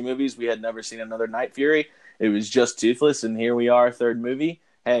first two movies, we had never seen another Night Fury. It was just Toothless, and here we are, third movie.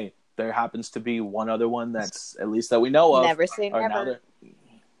 Hey, there happens to be one other one that's, at least that we know of. Never say never.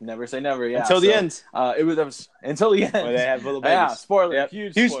 Never say never, yeah. Until the end. It was until the end. Where they have little babies. Yeah, spoiler. Yep.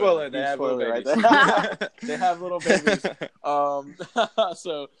 Huge spoiler. They have little right babies. there. They have little babies.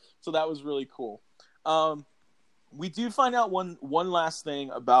 So that was really cool. We do find out one last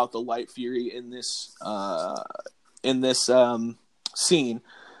thing about the Light Fury in this scene,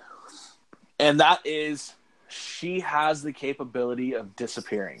 and that is she has the capability of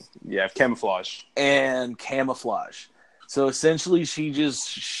disappearing. Yeah, camouflage. So essentially, she just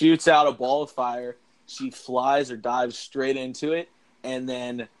shoots out a ball of fire. She flies or dives straight into it, and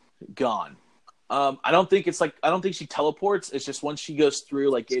then gone. I don't think she teleports. It's just once she goes through,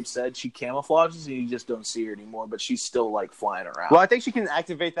 like Gabe said, she camouflages and you just don't see her anymore, but she's still like flying around. Well, I think she can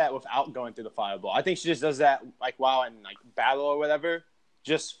activate that without going through the fireball. I think she just does that like while in like battle or whatever,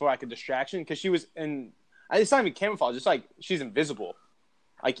 just for like a distraction. Because she was in, it's not even camouflage. It's like she's invisible.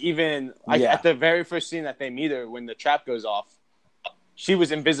 Like even like at the very first scene that they meet her, when the trap goes off, she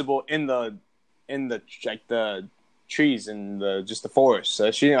was invisible in the like the trees and the forest.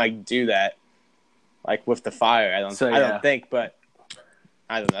 So she didn't like do that. Like with the fire, I don't think, but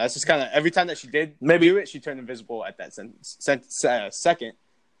I don't know. That's just kind of every time that she did do it, she turned invisible at that second.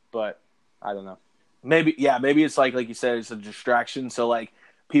 But I don't know. Maybe it's like you said, it's a distraction. So like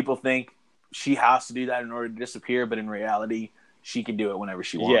people think she has to do that in order to disappear, but in reality, she can do it whenever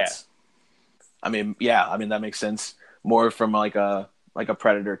she wants. I mean, that makes sense. More from like a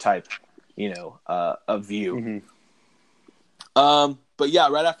predator type, of view. But yeah,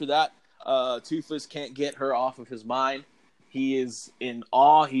 right after that, Toothless can't get her off of his mind. He is in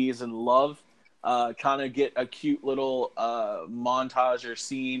awe. He is in love. Kind of get a cute little montage or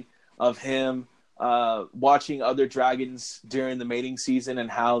scene of him watching other dragons during the mating season and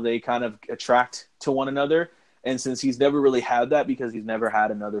how they kind of attract to one another. And since he's never really had that because he's never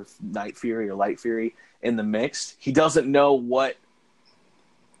had another Night Fury or Light Fury in the mix, he doesn't know what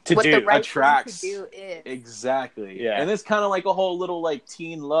the right attracts. thing to do is. Exactly. Yeah. And it's kind of like a whole little like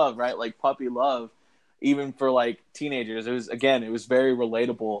teen love, right? Like puppy love, even for like teenagers. It was very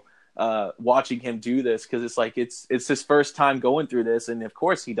relatable watching him do this because it's like it's his first time going through this, and of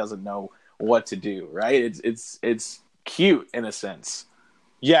course he doesn't know what to do, right? It's cute in a sense.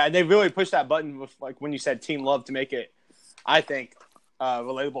 Yeah, and they really pushed that button with like when you said teen love to make it, I think,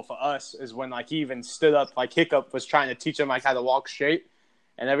 relatable for us is when like he even stood up, like Hiccup was trying to teach him like how to walk straight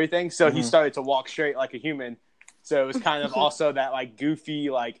and everything, so he started to walk straight like a human. So it was kind of also that like goofy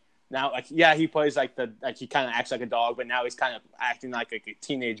like now like he plays like he kind of acts like a dog, but now he's kind of acting like a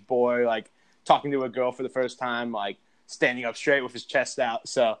teenage boy, like talking to a girl for the first time, like standing up straight with his chest out.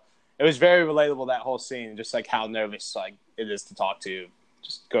 So it was very relatable, that whole scene, just like how nervous like it is to talk to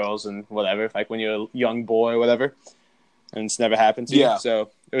just girls and whatever, like when you're a young boy or whatever, and it's never happened to you.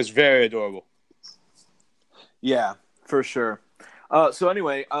 So it was very adorable. Yeah, for sure. So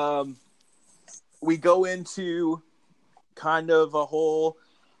anyway, we go into kind of a whole,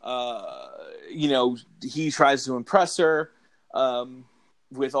 he tries to impress her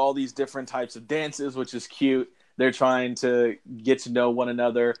with all these different types of dances, which is cute. They're trying to get to know one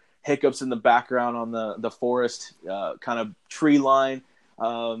another. Hiccup's in the background on the forest kind of tree line.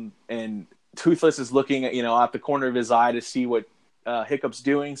 And Toothless is looking at, out the corner of his eye to see what Hiccup's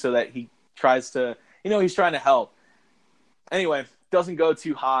doing so that he tries to, he's trying to help. Anyway, doesn't go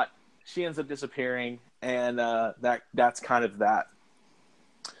too hot. She ends up disappearing, and that's kind of that.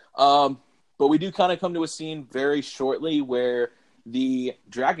 But we do kind of come to a scene very shortly where the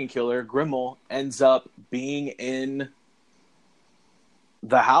dragon killer, Grimmel, ends up being in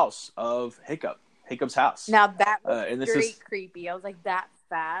the house of Hiccup's house. Now that was and this very creepy. I was like, that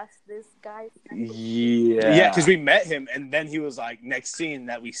fast, this guy? Yeah, because we met him, and then he was like, next scene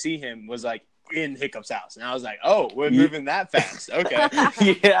that we see him was like in Hiccup's house, and I was like, oh, we're moving that fast.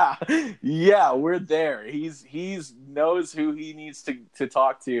 Okay. yeah, we're there. He's knows who he needs to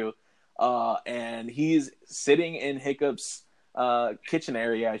talk to, and he's sitting in Hiccup's kitchen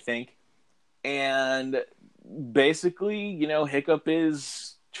area, I think, and basically, Hiccup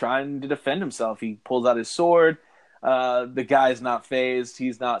is trying to defend himself. He pulls out his sword. The guy's not fazed.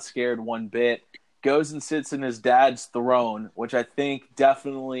 He's not scared one bit. Goes and sits in his dad's throne, which I think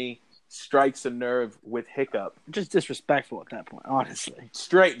definitely strikes a nerve with Hiccup. Just disrespectful at that point, honestly.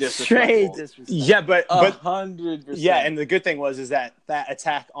 Straight disrespectful. Yeah, but 100%. Yeah, and the good thing was that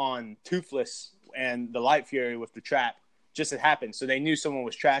attack on Toothless and the Light Fury with the trap just had happened, so they knew someone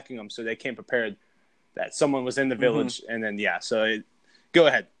was tracking them, so they came prepared that someone was in the village, and then go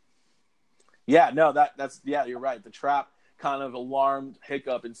ahead. Yeah, no, that's you're right. The trap kind of alarmed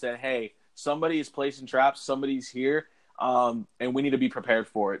Hiccup and said, "Hey, somebody is placing traps. Somebody's here, and we need to be prepared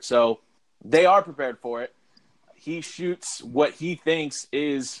for it." So they are prepared for it. He shoots what he thinks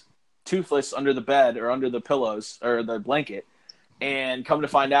is Toothless under the bed or under the pillows or the blanket, and come to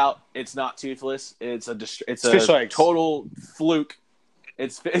find out, it's not Toothless. It's a fish legs. Total fluke.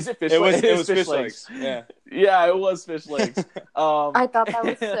 Is it fish legs? It was fish legs. Yeah, it was fish legs. I thought that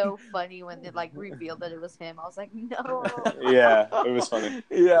was so funny when it revealed that it was him. I was like, no. Yeah, it was funny.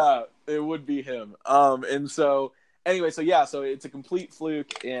 Yeah, it would be him. And so anyway, so it's a complete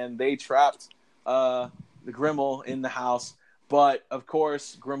fluke, and they trapped the Grimmel in the house. But of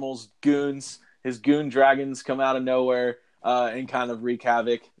course, Grimmel's goons, his goon dragons, come out of nowhere and kind of wreak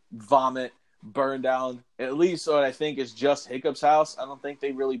havoc, vomit, burn down at least what I think is just Hiccup's house. I don't think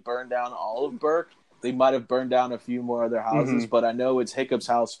they really burned down all of Berk. They might have burned down a few more other houses, but I know it's Hiccup's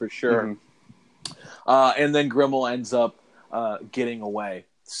house for sure. And then Grimmel ends up getting away.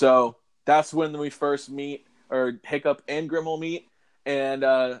 So that's when we first meet, or Hiccup and Grimmel meet, and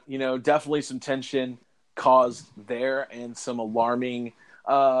definitely some tension caused there, and some alarming.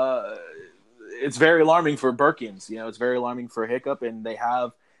 It's very alarming for Berkians. It's very alarming for Hiccup, and they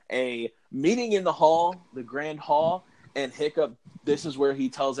have a meeting in the hall, the Grand Hall, and Hiccup, this is where he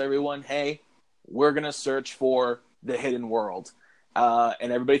tells everyone, hey, we're going to search for the hidden world.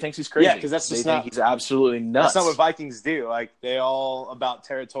 and everybody thinks he's crazy. Yeah, because that's they just think not. he's absolutely nuts. That's not what Vikings do. Like they all about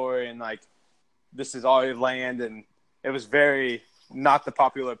territory and like this is all your land, and it was very not the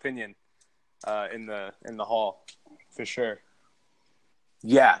popular opinion in the hall for sure.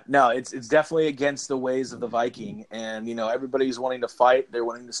 Yeah, no, it's definitely against the ways of the Viking, and everybody's wanting to fight. They're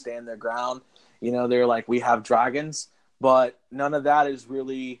wanting to stand their ground. They're like, we have dragons, but none of that is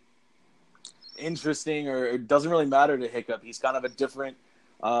really interesting, or it doesn't really matter to Hiccup. He's kind of a different.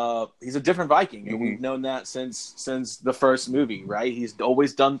 He's a different Viking, and we've known that since the first movie, right? He's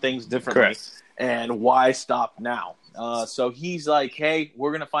always done things differently. Correct. And why stop now? So he's like, hey,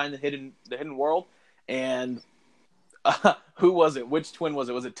 we're gonna find the hidden world, and. Who was it? Which twin was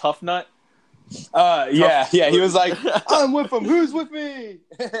it? Was it Tough Nut? Yeah. He was like, "I'm with him. Who's with me?"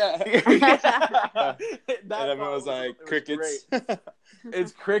 And everyone was like, "Crickets."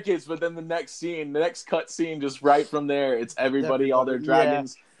 It's crickets, but then the next cut scene, just right from there, it's everybody, all their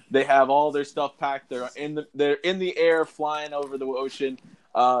dragons. Yeah. They have all their stuff packed. They're in the air, flying over the ocean.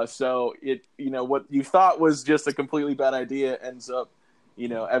 So what you thought was just a completely bad idea ends up.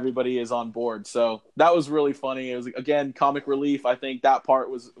 Everybody is on board. So that was really funny. It was, again, comic relief. I think that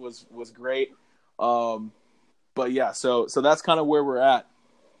part was great. But yeah, so that's kind of where we're at.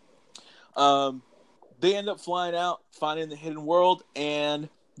 They end up flying out, finding the hidden world, and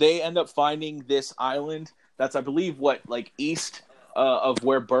they end up finding this island that's, I believe, east of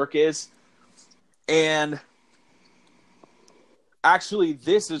where Burke is. And actually,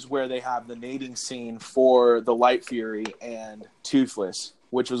 this is where they have the mating scene for the Light Fury and Toothless,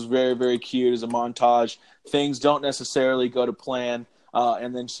 which was very, very cute as a montage. Things don't necessarily go to plan,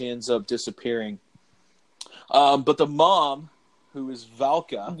 and then she ends up disappearing. But the mom, who is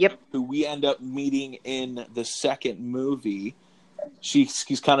Valka, who we end up meeting in the second movie,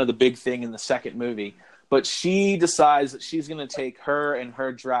 she's kind of the big thing in the second movie. But she decides that she's going to take her and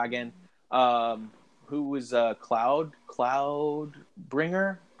her dragon, who was Cloudbringer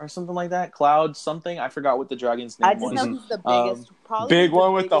or something like that. Cloud something. I forgot what the dragon's name was. I just know he's the biggest. Big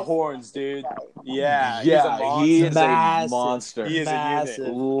one with the horns, dude. Yeah, he is a monster. He is massive. a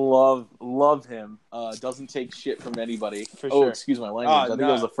unit. Love him. Doesn't take shit from anybody. For sure. Excuse my language. I think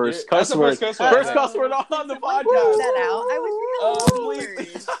that was the first That's cuss word. First cuss word on the podcast. That out. I was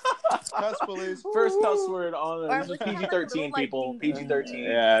Please. Cuss, please. First cuss word on this is PG-13, people. PG-13.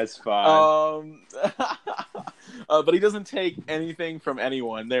 Yeah, it's fine. But he doesn't take anything from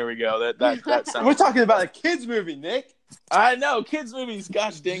anyone. There we go. That sounds. We're talking about a kids movie, Nick. I know, kids movies.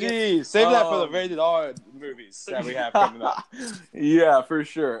 Gosh dang it! Jeez, save that for the rated R movies that we have coming up. Yeah, for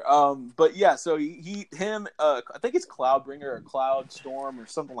sure. But yeah, so him. I think it's Cloudbringer or Cloud Storm or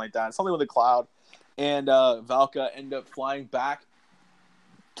something like that. Something with a cloud, and Valka end up flying back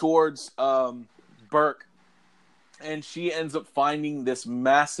towards Burke, and she ends up finding this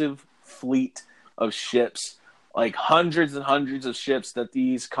massive fleet of ships, like hundreds and hundreds of ships that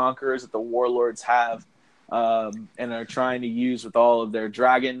these conquerors, that the warlords have. And are trying to use with all of their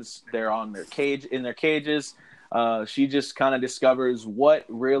dragons. They're on their cages. She just kind of discovers what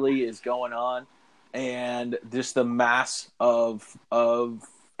really is going on, and just the mass of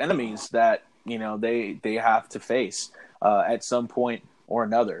enemies that they have to face at some point or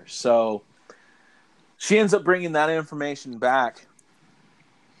another. So she ends up bringing that information back.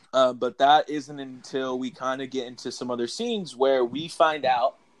 But that isn't until we kind of get into some other scenes where we find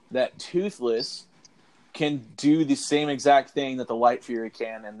out that Toothless can do the same exact thing that the Light Fury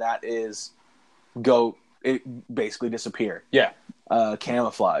can, and that is basically disappear. Yeah.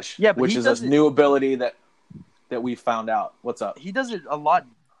 Camouflage. Yeah, but which is a new ability that we found out. What's up? He does it a lot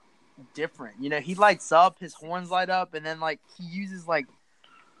different. He lights up, his horns light up, and then he uses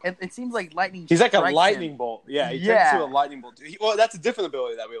it seems like lightning. He's like a lightning bolt. Yeah, he turns to a lightning bolt. Well, that's a different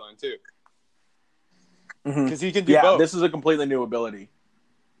ability that we learned too. Because he can do both. This is a completely new ability.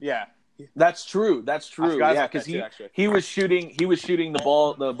 Yeah. That's true. Yeah, because he was shooting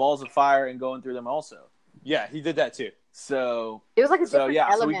the balls of fire and going through them also. Yeah, he did that too. So it was like a different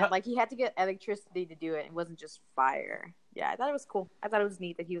element. So he had to get electricity to do it. It wasn't just fire. Yeah, I thought it was cool. I thought it was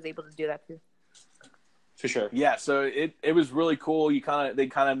neat that he was able to do that too. For sure. Yeah, so it was really cool. They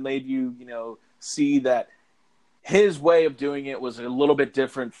kind of made you see that his way of doing it was a little bit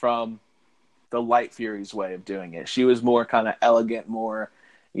different from the Light Fury's way of doing it. She was more kind of elegant, more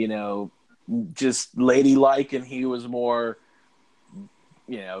just ladylike, and he was more,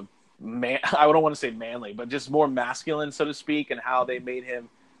 I don't want to say manly, but just more masculine, so to speak, and how they made him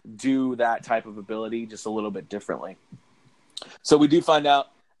do that type of ability just a little bit differently. So we do find out,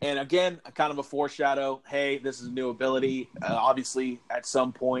 and again, kind of a foreshadow, hey, this is a new ability. Obviously, at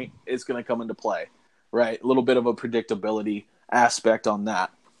some point, it's going to come into play, right? A little bit of a predictability aspect on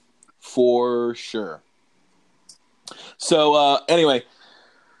that for sure. So anyway,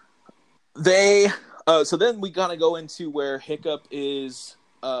 so then we kind of go into where Hiccup is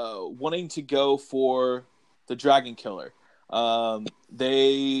wanting to go for the Dragon Killer.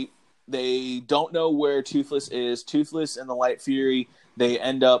 They don't know where Toothless is. Toothless and the Light Fury, they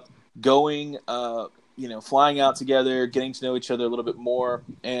end up going, flying out together, getting to know each other a little bit more.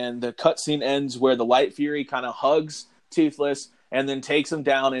 And the cutscene ends where the Light Fury kind of hugs Toothless and then takes him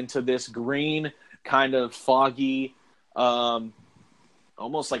down into this green, kind of foggy,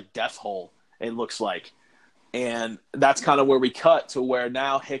 almost like death hole, it looks like. And that's kind of where we cut to where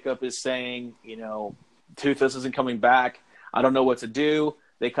now Hiccup is saying, Toothless isn't coming back. I don't know what to do.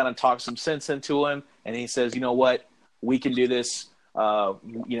 They kind of talk some sense into him, and he says, you know what? We can do this.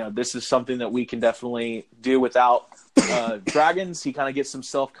 This is something that we can definitely do without dragons. He kind of gets some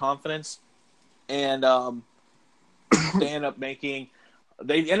self-confidence, and they end up taking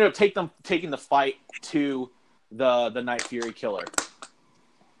the fight to the Night Fury killer.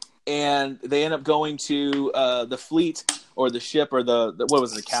 And they end up going to the fleet or the ship or the what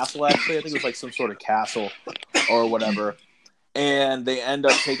was it, the castle, actually? I think it was like some sort of castle or whatever. And they end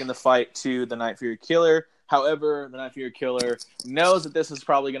up taking the fight to the Night Fury killer. However, the Night Fury killer knows that this is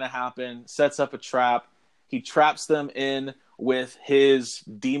probably going to happen, sets up a trap. He traps them in with his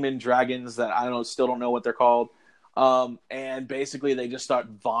demon dragons that still don't know what they're called. And basically they just start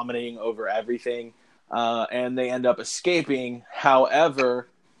vomiting over everything. And they end up escaping. However,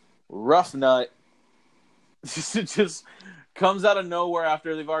 Rough Nut just comes out of nowhere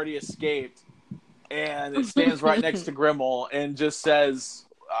after they've already escaped, and it stands right next to Grimmel and just says,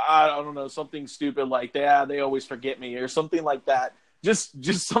 I don't know, something stupid like, yeah, they always forget me, or something like that.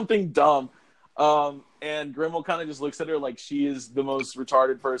 Just something dumb. And Grimmel kind of just looks at her like she is the most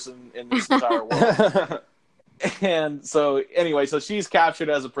retarded person in this entire world. And so, anyway, so she's captured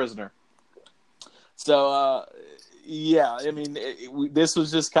as a prisoner. So, yeah, I mean, this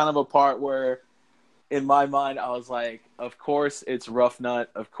was just kind of a part where, in my mind, I was like, of course it's Rough Nut.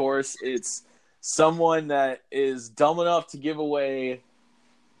 Of course it's someone that is dumb enough to give away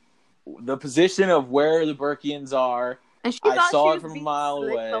the position of where the Burkians are. And I saw it from a mile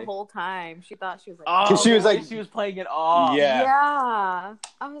away the whole time. She thought she was like, because she was like, she was playing it off. Yeah.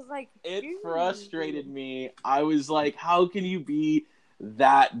 I was like, it frustrated me. I was like, how can you be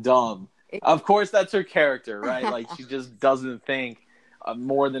that dumb? Of course, that's her character, right? Like, she just doesn't think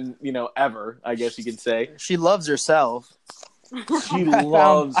more than, ever, I guess you could say. She loves herself. She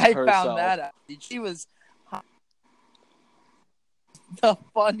loves herself. I found that out. She was the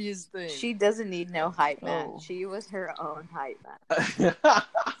funniest thing. She doesn't need no hype man. She was her own hype man.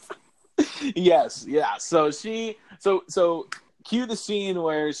 Yes, yeah. So cue the scene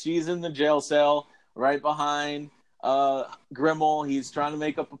where she's in the jail cell right behind Grimmel. He's trying to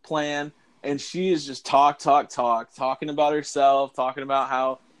make up a plan. And she is just talking about herself, talking about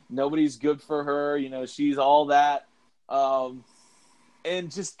how nobody's good for her. She's all that.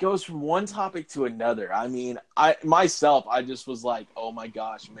 And just goes from one topic to another. I mean, I just was like, oh my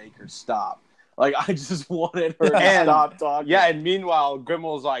gosh, make her stop. Like, I just wanted her to stop talking. Yeah, and meanwhile,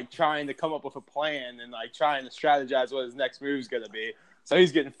 Grimmel's like trying to come up with a plan and like trying to strategize what his next move is going to be. So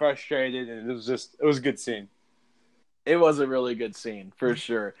he's getting frustrated, and it was a good scene. It was a really good scene, for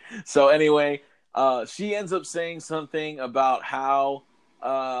sure. So anyway, she ends up saying something about how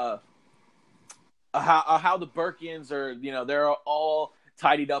the Burkians are, they're all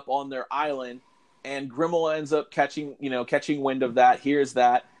tidied up on their island, and Grimmel ends up catching wind of that, hears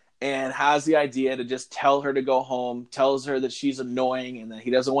that, and has the idea to just tell her to go home, tells her that she's annoying and that he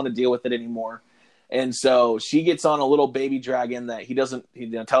doesn't want to deal with it anymore. And so she gets on a little baby dragon that he tells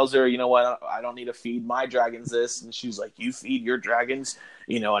her, what, I don't need to feed my dragons this. And she's like, you feed your dragons,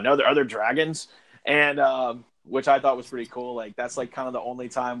 other dragons. And, which I thought was pretty cool. Like, that's like kind of the only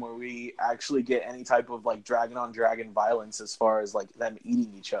time where we actually get any type of like dragon on dragon violence as far as like them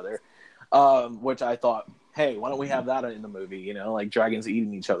eating each other. Which I thought, hey, why don't we have that in the movie? Like dragons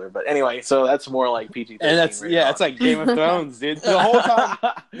eating each other. But anyway, so that's more like PG-13. And it's like Game of Thrones, dude. The whole time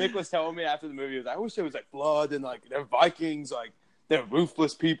Nick was telling me after the movie, he was like, I wish there was like blood and like they're Vikings, like they're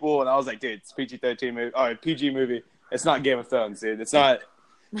ruthless people. And I was like, dude, it's PG-13 movie. All right, PG movie. It's not Game of Thrones, dude. It's not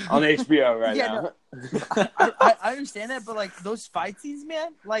on HBO right now. No. I understand that, but like those fight scenes,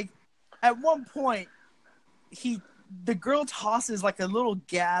 man, like at one point the girl tosses like a little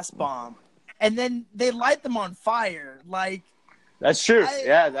gas bomb and then they light them on fire. Like, that's true.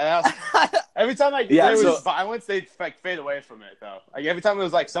 Every time like there was violence, they'd like fade away from it though. Like every time it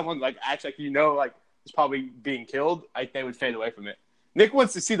was like someone like actually like was probably being killed, like they would fade away from it. Nick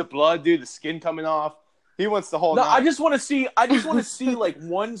wants to see the blood, dude, the skin coming off. He wants the whole. No, nine. I just want to see like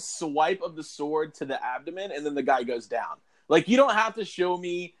one swipe of the sword to the abdomen, and then the guy goes down. Like, you don't have to show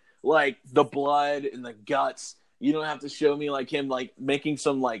me like the blood and the guts. You don't have to show me like him like making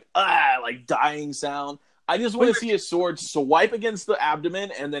some like dying sound. I just want to see his sword swipe against the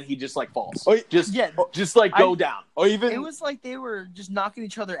abdomen, and then he just like falls. Just like go down. Or even it was like they were just knocking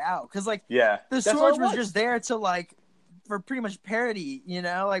each other out because like yeah, the swords was just there to like for pretty much parody, you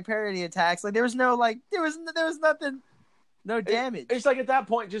know, like parody attacks. Like there was no like there was nothing, no damage. It's like at that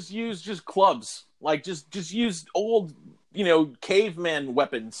point, just use clubs. Like just use old, you know, caveman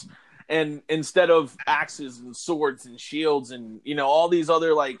weapons, and instead of axes and swords and shields and, you know, all these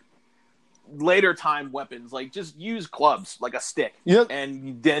other like later time weapons, like just use clubs like a stick,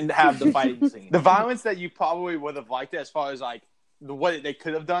 and then have the fighting scene. The violence that you probably would have liked, as far as like what they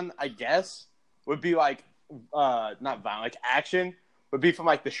could have done, I guess, would be like not violent, like action would be from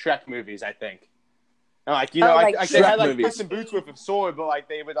like the Shrek movies, I think. And like, you know, like they had like Puss in Boots with a sword, but like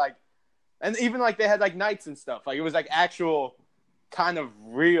they would like, and even like they had like knights and stuff. Like it was like actual kind of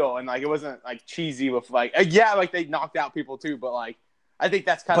real, and like it wasn't like cheesy with like like they knocked out people too, but like I think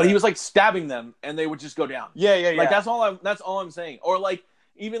that's kind of. But he was like stabbing them, and they would just go down. Yeah. Like that's all I'm saying. Or like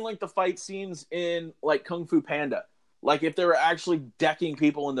even like the fight scenes in like Kung Fu Panda. Like if they were actually decking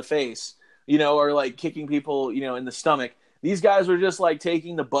people in the face, you know, or like kicking people, you know, in the stomach. These guys were just like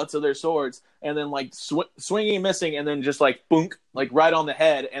taking the butts of their swords and then like swinging and missing, and then just like boonk, like right on the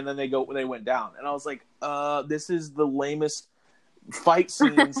head, and then they went down. And I was like, this is the lamest fight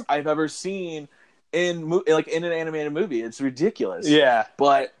scenes I've ever seen in an animated movie. It's ridiculous. Yeah.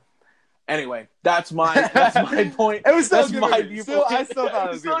 But anyway, that's my point. It was still that's my viewpoint. I still thought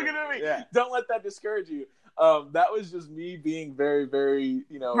it was still good. Good movie. Yeah. Don't let that discourage you. That was just me being very, very,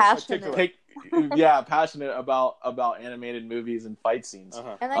 you know, passionate. Passionate about animated movies and fight scenes.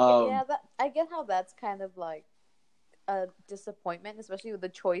 Uh-huh. And I get how that's kind of like a disappointment, especially with the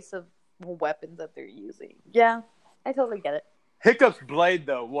choice of weapons that they're using. Yeah, I totally get it. Hiccup's blade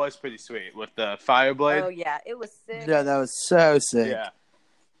though was pretty sweet with the fire blade. Oh yeah, it was sick. Yeah, that was so sick.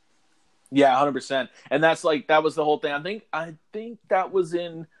 Yeah, 100%. And that was the whole thing. I think that was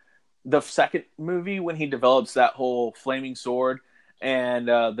in the second movie when he develops that whole flaming sword and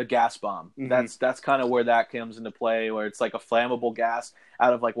the gas bomb. Mm-hmm. That's kind of where that comes into play, where it's like a flammable gas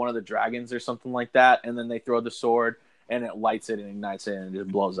out of like one of the dragons or something like that, and then they throw the sword and it lights it and ignites it and it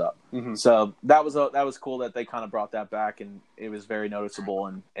just blows up. Mm-hmm. So that was cool that they kind of brought that back, and it was very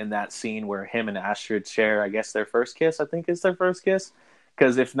noticeable in that scene where him and Astrid share, I guess, their first kiss. I think it's their first kiss,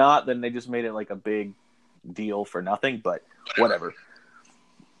 because if not, then they just made it like a big deal for nothing. But whatever.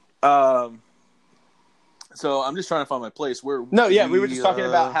 So I'm just trying to find my place. We were just talking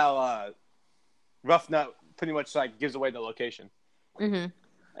about how Rough Nut pretty much like gives away the location,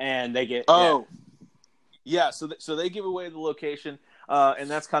 and they get So they give away the location, and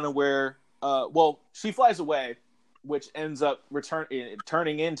that's kind of where she flies away, which ends up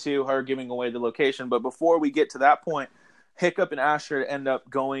turning into her giving away the location. But before we get to that point, Hiccup and Astrid end up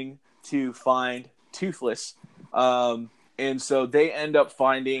going to find Toothless, and so they end up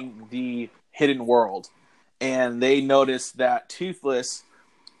finding the hidden world. And they notice that Toothless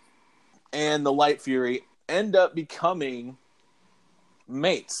and the Light Fury end up becoming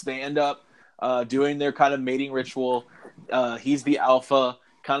mates. They end up doing their kind of mating ritual. He's the alpha,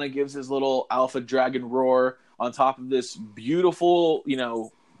 kind of gives his little alpha dragon roar on top of this beautiful, you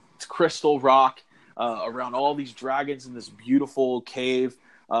know, crystal rock around all these dragons in this beautiful cave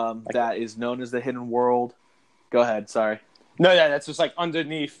that is known as the Hidden World. Go ahead, sorry. No, that's just like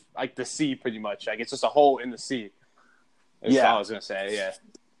underneath, like the sea, pretty much. Like it's just a hole in the sea. That's all I was gonna say. Yeah.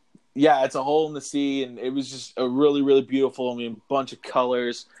 Yeah, it's a hole in the sea, and it was just a really, really beautiful. I mean, bunch of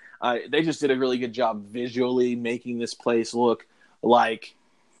colors. They just did a really good job visually making this place look like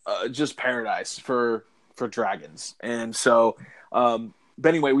just paradise for dragons. And so, but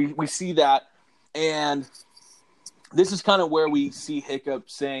anyway, we see that, and this is kind of where we see Hiccup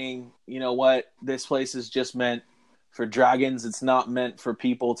saying, you know what, this place is just meant for dragons. It's not meant for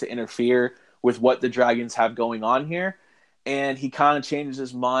people to interfere with what the dragons have going on here. And he kind of changes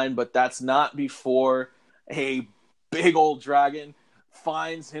his mind, but that's not before a big old dragon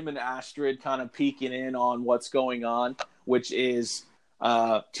finds him and Astrid kind of peeking in on what's going on, which is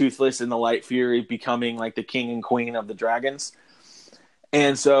Toothless and the Light Fury becoming like the king and queen of the dragons.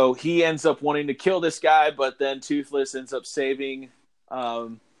 And so he ends up wanting to kill this guy, but then Toothless ends up saving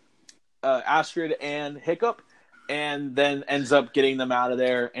Astrid and Hiccup, and then ends up getting them out of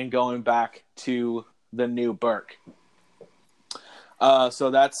there and going back to the new Berk. So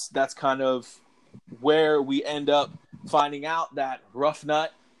that's kind of where we end up finding out that Rough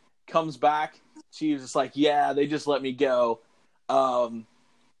Nut comes back she was just like, yeah, they just let me go.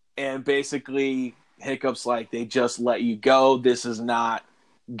 And basically Hiccup's like, they just let you go. This is not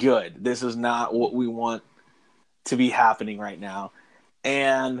good. This is not what we want to be happening right now.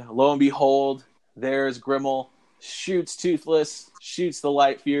 And lo and behold, there's Grimmel, shoots Toothless, shoots the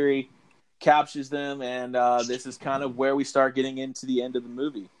Light Fury, captures them, and this is kind of where we start getting into the end of the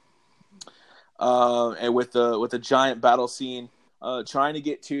movie. And with the giant battle scene, trying to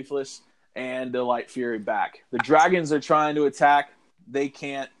get Toothless and the Light Fury back. The dragons are trying to attack. They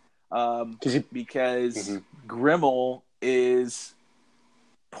can't because Grimmel is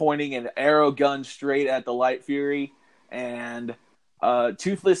pointing an arrow gun straight at the Light Fury, and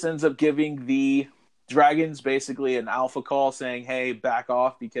Toothless ends up giving the dragons basically an alpha call saying, hey, back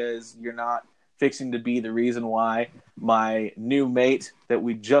off because you're not fixing to be the reason why my new mate that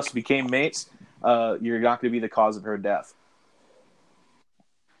we just became mates, you're not going to be the cause of her death.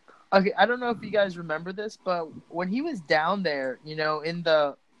 Okay, I don't know if you guys remember this, but when he was down there, when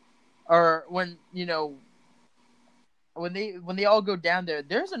they all go down there,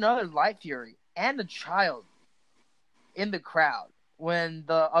 there's another Light Fury and a child in the crowd when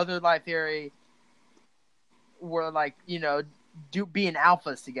the other Light Fury were like, being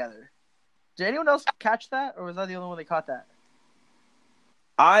alphas together. Did anyone else catch that, or was I the only one that caught that?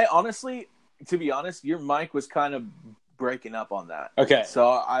 I honestly, to be honest, your mic was kind of breaking up on that. Okay. So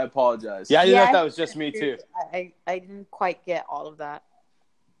I apologize. Yeah, I didn't know if that was just me too. I didn't quite get all of that.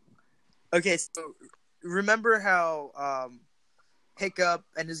 Okay, so remember how Hiccup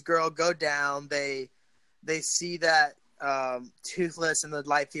and his girl go down. They see that Toothless and the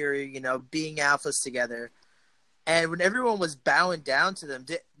Light Fury, being alphas together. And when everyone was bowing down to them,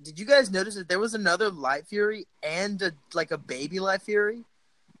 did you guys notice that there was another Light Fury and a baby Light Fury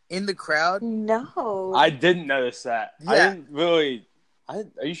in the crowd? No. I didn't notice that. Yeah. I didn't really. Are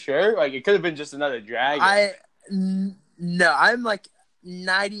you sure? Like, it could have been just another dragon. No, I'm like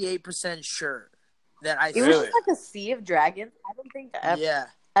 98% sure that It was just like a sea of dragons. I don't think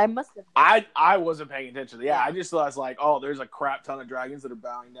I must have. I wasn't paying attention. Yeah, I just thought it's like, oh, there's a crap ton of dragons that are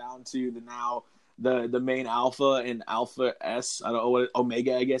bowing down to the main Alpha and Alpha S. I don't know what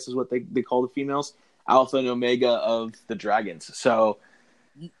Omega, I guess, is what they call the females. Alpha and Omega of the dragons. So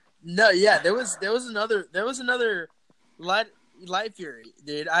no, yeah, there was another Light Fury,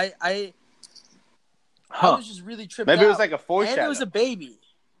 dude. I was just really tripped out. Maybe it was like a foreshadow. And it was a baby.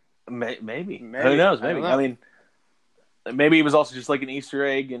 Maybe. Who knows? Maybe. I mean, maybe it was also just like an Easter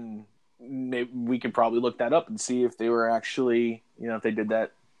egg, and maybe we could probably look that up and see if they were actually, if they did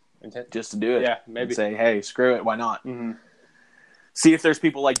that just to do it. Yeah, maybe. And say, hey, screw it, why not? Mm-hmm. See if there's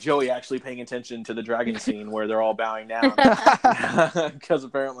people like Joey actually paying attention to the dragon scene where they're all bowing down. Because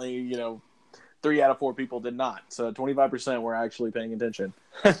apparently, 3 out of 4 people did not. So 25% were actually paying attention.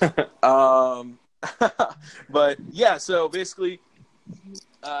 But yeah, so basically,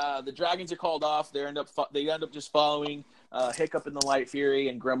 the dragons are called off. They end up just following Hiccup and the Light Fury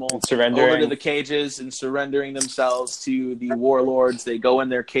and Grimmel over to the cages and surrendering themselves to the warlords. They go in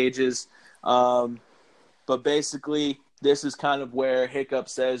their cages, but basically, this is kind of where Hiccup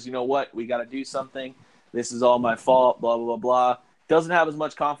says, "You know what? We got to do something. This is all my fault." Blah blah blah blah. Doesn't have as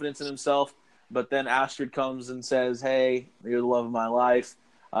much confidence in himself, but then Astrid comes and says, "Hey, you're the love of my life.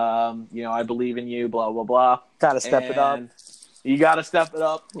 I believe in you." Blah blah blah. Gotta step it up. You got to step it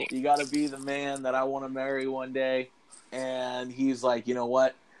up. You got to be the man that I want to marry one day. And he's like, you know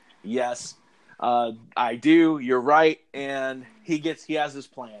what? Yes, I do. You're right. And he has his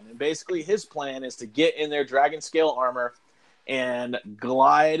plan. And basically his plan is to get in their dragon scale armor and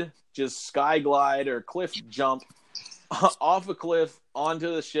just sky glide or cliff jump off a cliff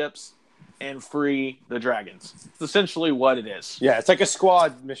onto the ships and free the dragons. It's essentially what it is. Yeah, it's like a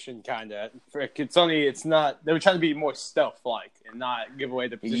squad mission, kind of. It's not. They were trying to be more stealth-like and not give away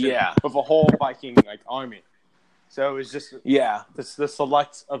the position of a whole Viking army. So it was just the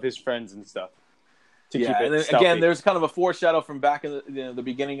select of his friends and stuff. To keep it and then, stealthy. again, there's kind of a foreshadow from back in the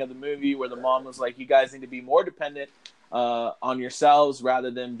beginning of the movie where the mom was like, "You guys need to be more dependent on yourselves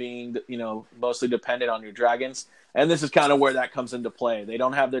rather than being, mostly dependent on your dragons." And this is kind of where that comes into play. They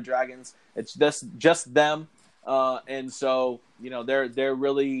don't have their dragons; it's just them, and so they're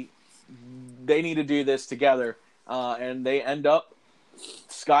really they need to do this together, and they end up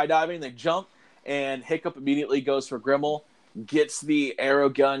skydiving. They jump, and Hiccup immediately goes for Grimmel, gets the arrow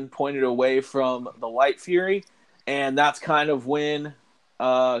gun pointed away from the Light Fury, and that's kind of when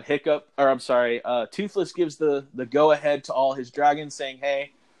Toothless gives the go ahead to all his dragons, saying,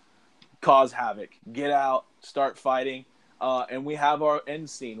 "Hey, cause havoc, get out, start fighting," and we have our end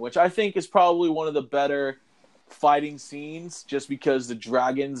scene, which I think is probably one of the better fighting scenes, just because the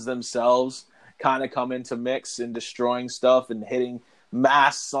dragons themselves kind of come into mix and destroying stuff and hitting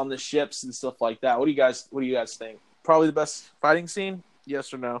masts on the ships and stuff like that. What do you guys think? Probably the best fighting scene?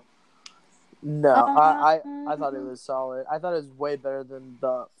 Yes or no? No, I thought it was solid. I thought it was way better than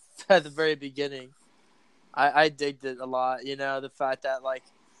the at the very beginning. I digged it a lot. You know, the fact that like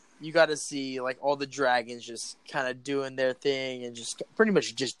you got to see like all the dragons just kind of doing their thing and just pretty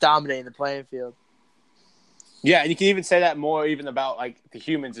much just dominating the playing field. Yeah, and you can even say that more even about like the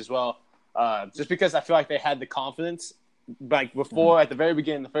humans as well. Just because I feel like they had the confidence. Like before, at the very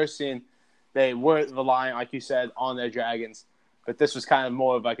beginning, the first scene, they weren't relying, like you said, on their dragons. But this was kind of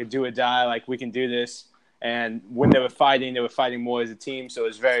more of like a do or die, like we can do this. And when they were fighting more as a team. So it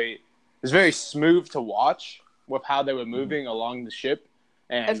was very smooth to watch with how they were moving along the ship.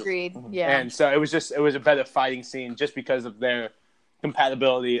 And, Agreed. Yeah. And so it was a better fighting scene just because of their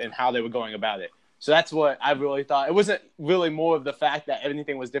compatibility and how they were going about it. So that's what I really thought. It wasn't really more of the fact that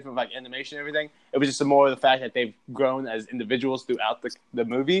anything was different, like animation and everything. It was just more of the fact that they've grown as individuals throughout the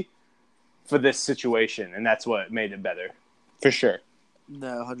movie for this situation, and that's what made it better, for sure.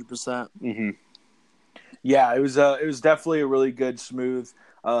 No, 100%. Mm-hmm. Yeah, it was definitely a really good, smooth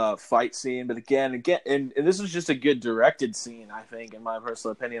fight scene. But again, and this was just a good directed scene, I think, in my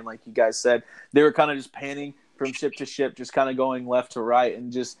personal opinion. Like you guys said, they were kind of just panning from ship to ship, just kind of going left to right,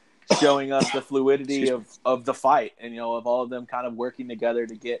 and just showing us the fluidity of the fight, and of all of them kind of working together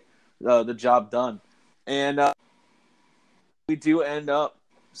to get the job done. And we do end up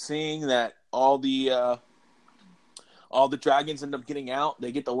seeing that all the dragons end up getting out.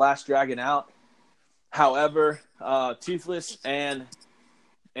 They get the last dragon out. However, Toothless and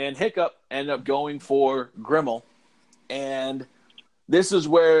Hiccup end up going for Grimmel, and this is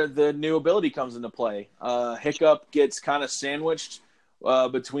where the new ability comes into play. Hiccup gets kind of sandwiched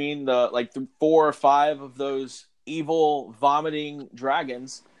between the 4 or 5 of those evil vomiting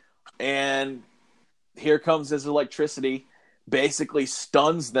dragons, and here comes his electricity, basically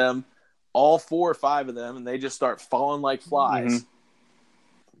stuns them, all 4 or 5 of them, and they just start falling like flies. Mm-hmm.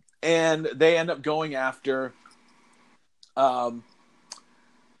 And they end up going after Grimmel,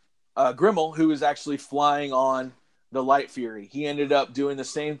 who is actually flying on the Light Fury. He ended up doing the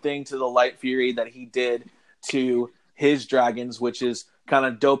same thing to the Light Fury that he did to his dragons, which is kind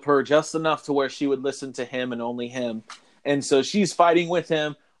of dope her just enough to where she would listen to him and only him. And so she's fighting with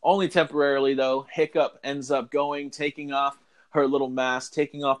him, only temporarily though. Hiccup ends up taking off her little mask,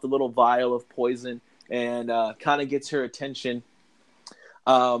 taking off the little vial of poison, and kind of gets her attention.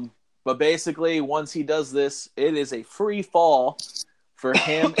 But basically, once he does this, it is a free fall for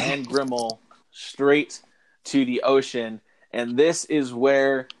him and Grimmel straight to the ocean. And this is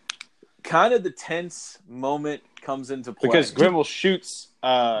where kind of the tense moment comes into play. Because Grimmel shoots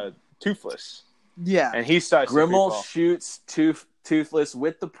Toothless. Yeah. And he starts Grimmel shoots Toothless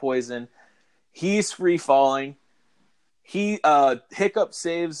with the poison. He's free falling. Hiccup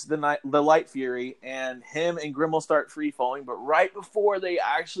saves the Light Fury, and him and Grimmel start free falling. But right before they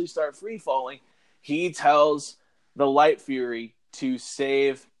actually start free falling, he tells the Light Fury to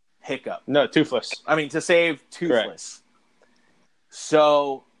save Hiccup. No, Toothless. I mean, to save Toothless. Correct.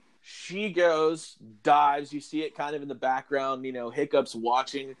 So she goes, dives. You see it kind of in the background. Hiccup's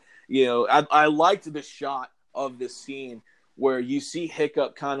watching. I liked the shot of this scene where you see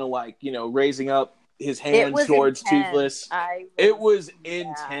Hiccup kind of like, raising up his hand towards Toothless. It was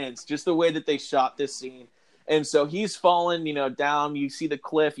intense, just the way that they shot this scene. And so he's fallen, down. You see the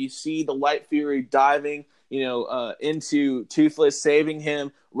cliff. You see the Light Fury diving, into Toothless, saving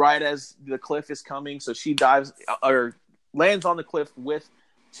him right as the cliff is coming. So she dives or lands on the cliff with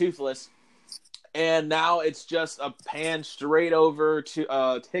Toothless. And now it's just a pan straight over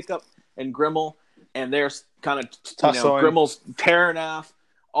to Hiccup and Grimmel. And they're kind of, Grimmel's tearing off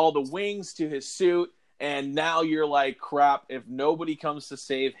all the wings to his suit, and now you're like, crap, if nobody comes to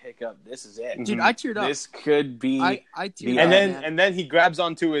save Hiccup, this is it. Dude, I teared up. This could be I teared up, and then he grabs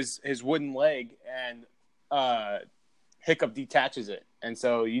onto his wooden leg, and Hiccup detaches it. And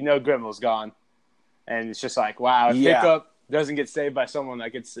so Grimmel's gone. And it's just like, wow, if Hiccup doesn't get saved by someone,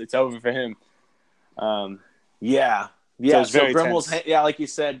 like it's over for him. Yeah. So Grimmel's like you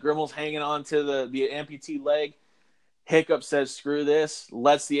said, Grimmel's hanging on to the amputee leg. Hiccup says, screw this,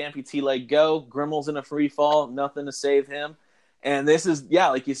 lets the amputee leg go. Grimmel's in a free fall, nothing to save him. And this is,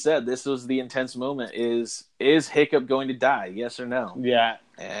 like you said, this was the intense moment. Is Hiccup going to die? Yes or no? Yeah.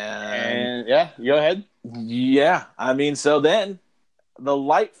 And go ahead. Yeah. I mean, so then the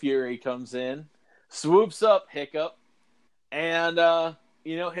Light Fury comes in, swoops up Hiccup, and,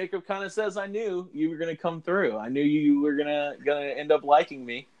 Hiccup kind of says, I knew you were going to come through. I knew you were gonna end up liking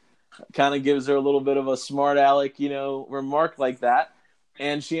me. Kind of gives her a little bit of a smart aleck, remark like that.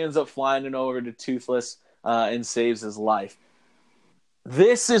 and she ends up flying it over to Toothless and saves his life.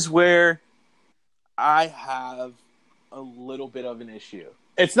 This is where I have a little bit of an issue.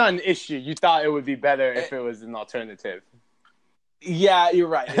 It's not an issue. You thought it would be better if it was an alternative. Yeah, you're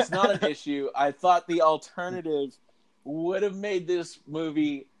right. It's not an issue. I thought the alternative would have made this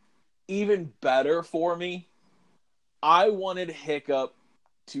movie even better for me. I wanted Hiccup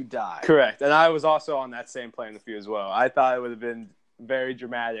to die. Correct. And I was also on that same plane with you as well. I thought it would have been very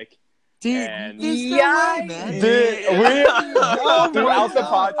dramatic. Dude, And- there's no Yeah. way, man. Dude, throughout the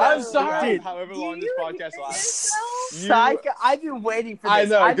podcast, I'm sorry. however long this podcast lasts. Psycho, I've been waiting for this. I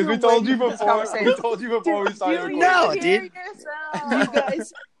know, I've because we been told you waiting for this before. conversation. We told you before we started recording. No, Hear dude.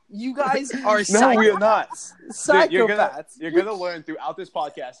 yourself. You guys are No, we are not. psychopaths. Dude, you're gonna learn throughout this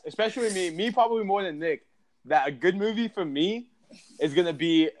podcast, especially me probably more than Nick, that a good movie for me is gonna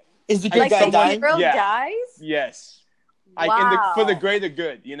be Is the Like good guy the dying? hero Yeah. dies? yes, like Wow. for the greater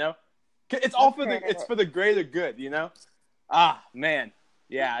good, you know. It's all for Okay. it's for the greater good, you know. Ah, man,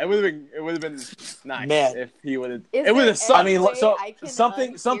 yeah, it would have been nice Man. if he would have. Is It would there have sucked. I mean, way so I can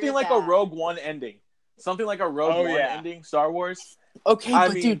something unhear like that? a Rogue One ending. Something like a Rogue Oh, One yeah. ending, Star Wars. Okay, I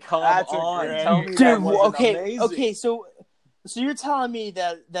but mean, dude, come that's a on. great- Tell me that dude, wasn't okay, amazing. okay, so you're telling me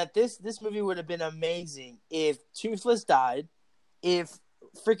that this movie would have been amazing if Toothless died, if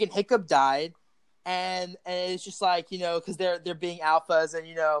freaking Hiccup died, and it's just like, you know, because they're being alphas, and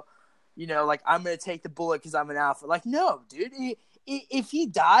you know, like, I'm gonna take the bullet because I'm an alpha. Like, no, dude, if he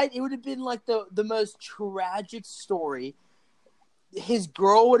died, it would have been like the most tragic story. His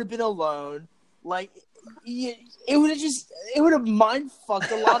girl would have been alone. Like, it would have mind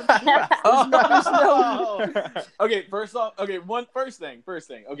fucked a lot of people. There's no- Okay, first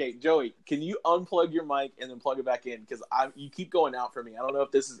thing. Okay, Joey, can you unplug your mic and then plug it back in? Because you keep going out for me. I don't know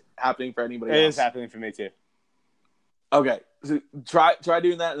if this is happening for anybody It else. is happening for me too. Okay, so try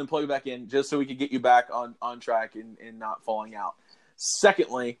doing that and then plug it back in, just so we can get you back on track and not falling out.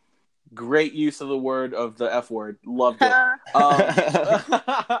 Secondly, great use of the F word. Loved it.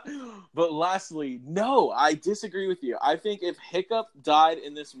 But lastly, no, I disagree with you. I think if Hiccup died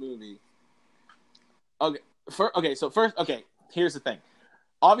in this movie, here's the thing.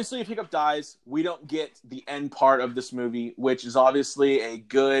 Obviously, if Hiccup dies, we don't get the end part of this movie, which is obviously a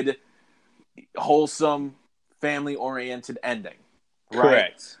good, wholesome, family-oriented ending. Right?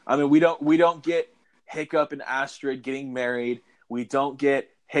 Correct. I mean, we don't get Hiccup and Astrid getting married. We don't get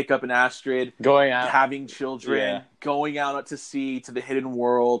Hiccup and Astrid Going out. having children, Yeah. going out to sea, to the hidden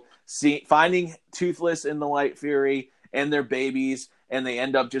world, finding Toothless and the Light Fury and their babies, and they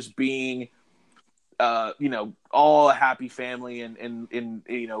end up just being, all a happy family and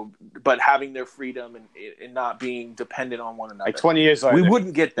but having their freedom and not being dependent on one another. Like 20 years later. We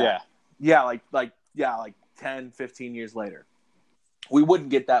wouldn't get that. Yeah. Like 10, 15 years later. We wouldn't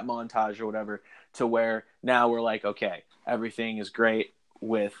get that montage or whatever to where now we're like, okay, everything is great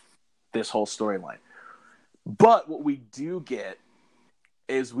with this whole storyline. But what we do get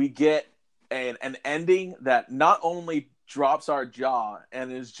is we get an ending that not only drops our jaw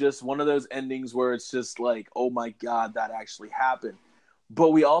and is just one of those endings where it's just like, oh my God, that actually happened. But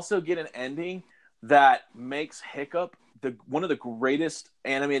we also get an ending that makes Hiccup one of the greatest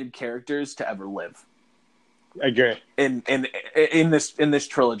animated characters to ever live. I agree. In this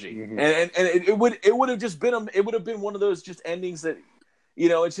trilogy, Mm-hmm. and it would have just been one of those just endings that,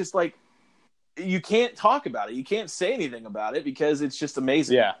 it's just like you can't talk about it, you can't say anything about it because it's just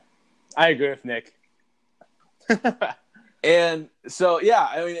amazing. Yeah, I agree with Nick. And so, yeah,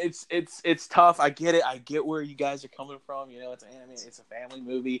 I mean, it's tough. I get it. I get where you guys are coming from. It's an anime, it's a family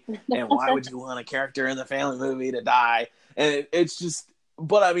movie, and why would you want a character in the family movie to die? And it's just,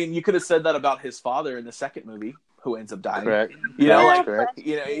 but I mean, you could have said that about his father in the second movie, who ends up dying. Correct. Correct.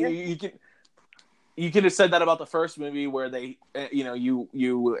 You could have said that about the first movie where they,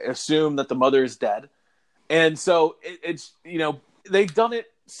 you assume that the mother is dead, and so it's they've done it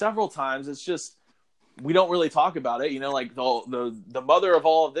several times. It's just we don't really talk about it. Like the mother of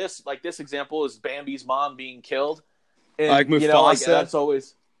all of this, like this example is Bambi's mom being killed, and Like Mufasa. that's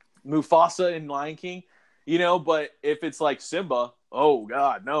always Mufasa in Lion King. But if it's like Simba, oh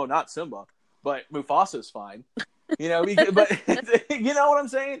God, no, not Simba, but Mufasa's fine. But you know what I'm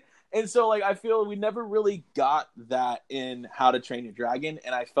saying? And so, like, I feel we never really got that in How to Train Your Dragon,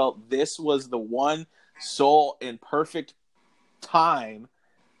 and I felt this was the one sole and perfect time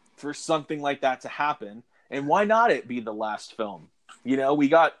for something like that to happen. And why not it be the last film? We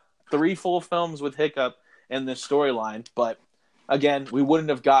got 3 full films with Hiccup in this storyline, but again, we wouldn't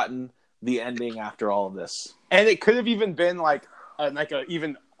have gotten the ending after all of this. And it could have even been like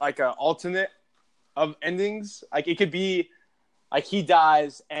a alternate of endings. Like it could be like he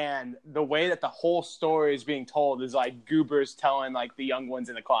dies, and the way that the whole story is being told is like Goober's telling like the young ones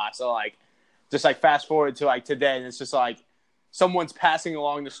in the class. So like, just like fast forward to like today, and it's just like someone's passing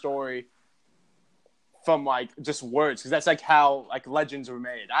along the story from like just words, because that's like how like legends were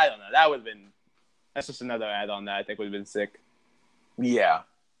made. I don't know. That would have been. That's just another add-on that I think would have been sick. Yeah.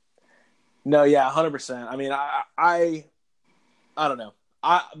 No, yeah, 100%. I mean, I don't know.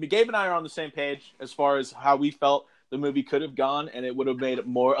 Gabe and I are on the same page as far as how we felt the movie could have gone, and it would have made a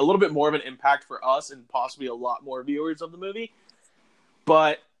little bit more of an impact for us and possibly a lot more viewers of the movie.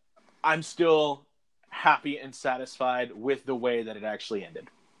 But I'm still happy and satisfied with the way that it actually ended.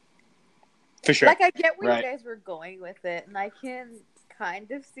 For sure. Like, I get where Right. you guys were going with it, and I can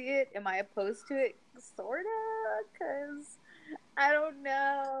kind of see it. Am I opposed to it? Sorta, because I don't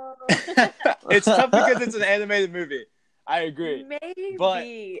know. It's tough because it's an animated movie. I agree. Maybe. But-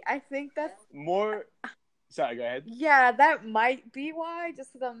 I think that's... More. Sorry, go ahead. Yeah, that might be why.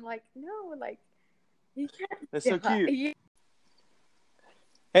 Just because I'm like, no, like, you can't... That's so cute. Yeah.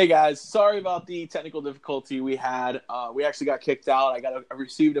 Hey guys, sorry about the technical difficulty we had. We actually got kicked out. I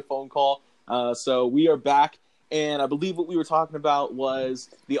received a phone call, so we are back. And I believe what we were talking about was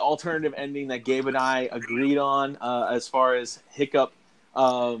the alternative ending that Gabe and I agreed on, as far as Hiccup,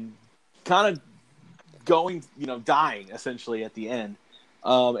 kind of going, dying essentially at the end.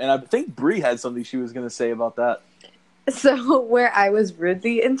 And I think Bree had something she was going to say about that. So, where I was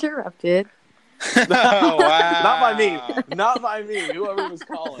rudely interrupted. Oh, wow. Not by me. Whoever was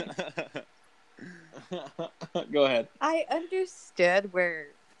calling. Go ahead. I understood where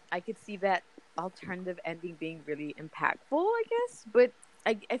I could see that alternative ending being really impactful, I guess. But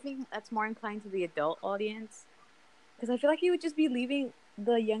I think that's more inclined to the adult audience. Because I feel like he would just be leaving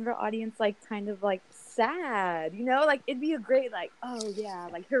the younger audience, like, kind of, like, sad. Like, it'd be a great, like, oh, yeah,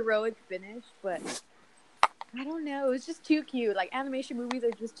 like, heroic finish. But I don't know. It was just too cute. Like, animation movies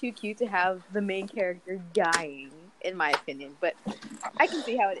are just too cute to have the main character dying, in my opinion. But I can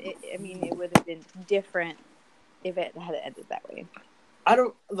see how it would have been different if it had ended that way.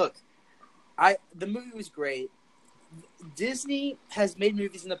 The movie was great. Disney has made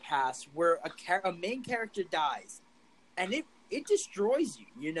movies in the past where a main character dies, and it destroys you.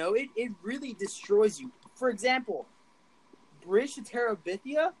 It really destroys you. For example, Bridge to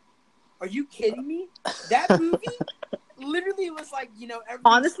Terabithia. Are you kidding me? That movie literally was like,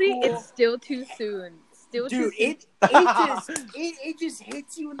 Honestly, cool. it's still too soon. Dude, it just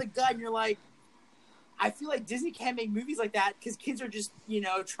hits you in the gut, and you're like, I feel like Disney can't make movies like that because kids are just,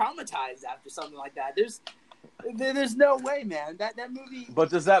 traumatized after something like that. There's no way, man. That movie.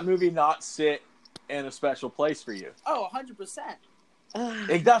 But does that movie not sit in a special place for you? Oh, 100%.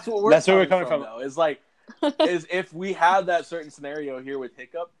 Like, that's what we're coming from, though. Is like, is if we had that certain scenario here with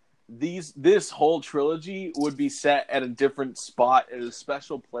Hiccup, this whole trilogy would be set at a different spot, at a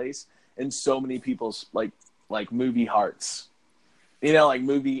special place in so many people's like movie hearts. Like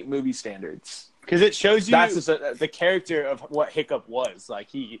movie standards. Because it shows you That's just the character of what Hiccup was. Like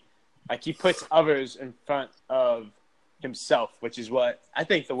he puts others in front of himself, which is what I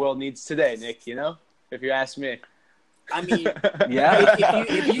think the world needs today, Nick. If you ask me. I mean, Yeah.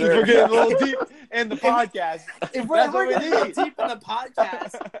 if you We're getting a little deep in the podcast. if we're getting a little deep in the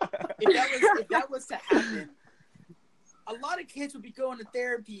podcast, if that was to happen, a lot of kids would be going to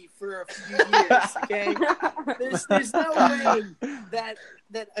therapy for a few years. Okay, there's no way that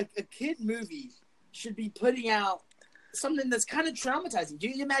a kid movie should be putting out something that's kind of traumatizing. Do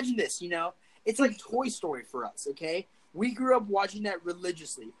you imagine this? It's like Toy Story for us. Okay, we grew up watching that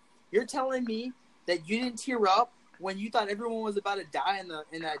religiously. You're telling me that you didn't tear up when you thought everyone was about to die in that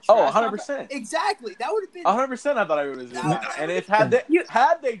trash? Oh, 100%. Exactly. That would have been 100%. I thought I was. And if had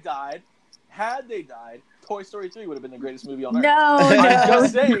they died, Toy Story 3 would have been the greatest movie on earth. I'm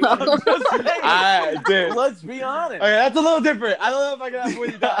just saying. Dude. Let's be honest. Okay, that's a little different. I don't know if I can have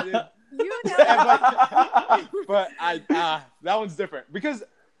Woody die, dude. But that one's different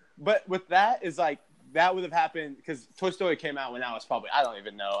but with that is like that would have happened because Toy Story came out when I was probably I don't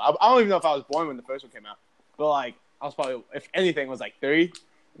even know if I was born when the first one came out, but like I was probably, if anything, was like 3,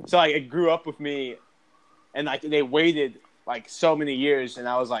 so like it grew up with me, and like they waited like so many years, and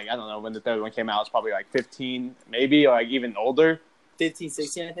I was like I don't know when the third one came out. I was probably like 15 maybe, or like even older. 15,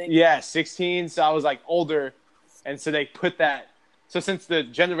 16, I think. Yeah, 16. So I was like older, and so they put that. So since the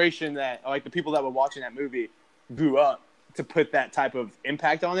generation that, like the people that were watching that movie grew up to put that type of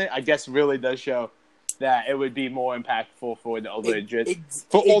impact on it, I guess really does show that it would be more impactful for the older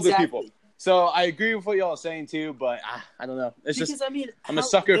older people. So I agree with what y'all are saying too, but I don't know. It's because, just I'm a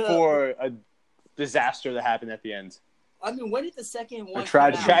sucker for a disaster that happened at the end. I mean, when did the second one? A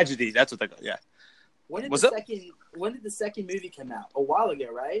tragedy. Tragedy. That's what they call. Yeah. When did What's the up? second movie come out? A while ago,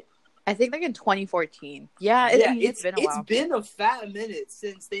 right? I think like in 2014. Yeah, Yeah, it's been a while. It's been a fat minute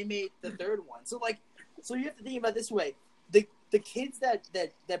since they made the third one. So you have to think about it this way: the kids that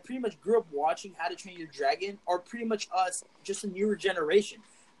pretty much grew up watching How to Train Your Dragon are pretty much us, just a newer generation.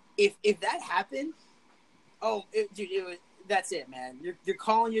 If that happened, that's it, man. You're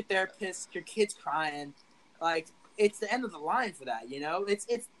calling your therapist, your kid's crying, like it's the end of the line for that.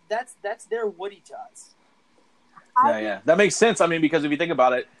 That's their Woody to us. Yeah, that makes sense. I mean, because if you think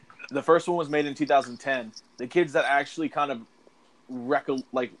about it, the first one was made in 2010. The kids that actually kind of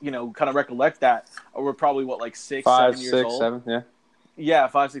recollect that were probably what, 6, 5, 7 years 6, old. 7, yeah. Yeah,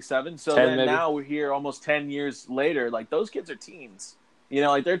 5, 6, 7. So 10 then maybe. now we're here almost 10 years later. Like those kids are teens.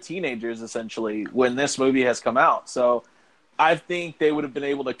 They're teenagers essentially when this movie has come out. So I think they would have been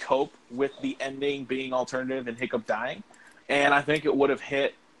able to cope with the ending being alternative and Hiccup dying, and I think it would have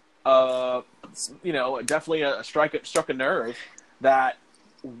hit, definitely struck a nerve that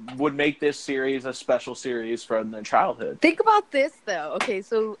would make this series a special series from their childhood. Think about this though. Okay,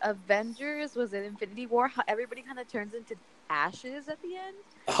 so Avengers was in Infinity War. How everybody kind of turns into ashes at the end.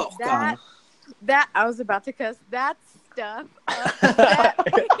 Oh That I was about to cuss. That stuff.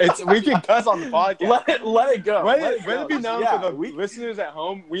 We can cuss on the podcast. Let it go. Let it be known for the we listeners at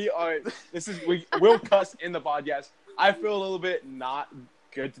home. We'll cuss in the podcast. I feel a little bit not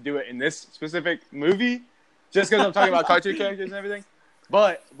good to do it in this specific movie, just because I'm talking about cartoon characters and everything.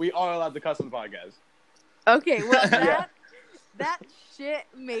 But we are allowed to cuss on the podcast. Okay, well that shit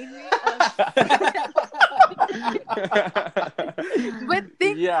made me. But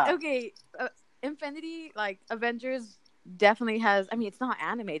okay, Infinity, Avengers definitely has. I mean, it's not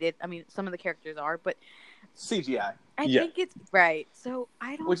animated. I mean, some of the characters are, but CGI. I think it's right. So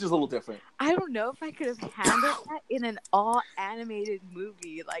which is a little different. I don't know if I could have handled that in an all animated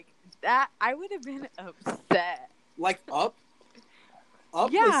movie like that. I would have been upset. Like Up.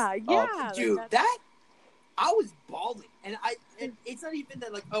 Yeah, dude, like that I was bawling, and it's not even that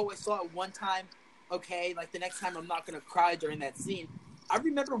I saw it one time. Okay, the next time I'm not gonna cry during that scene. I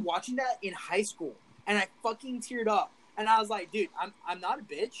remember watching that in high school, and I fucking teared up, and I was like, dude, I'm not a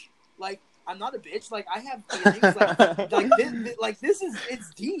bitch. I'm not a bitch. I have feelings. This is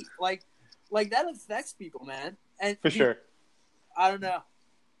it's deep. That affects people, man. And for sure. I don't know.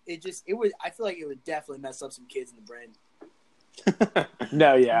 I feel like it would definitely mess up some kids in the brain.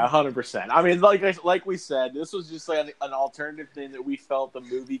 No, yeah, 100%. I mean, like we said, this was just an alternative thing that we felt the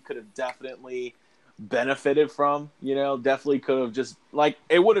movie could have definitely benefited from. Definitely could have just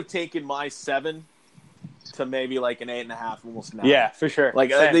it would have taken my 7 to maybe an 8.5, almost 9. Yeah, for sure.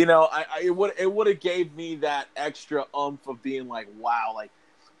 It would have gave me that extra oomph of being wow,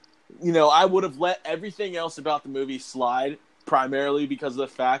 I would have let everything else about the movie slide. Primarily because of the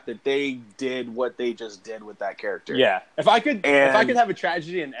fact that they did what they just did with that character. Yeah, if I could have a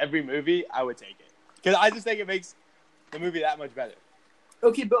tragedy in every movie, I would take it because I just think it makes the movie that much better.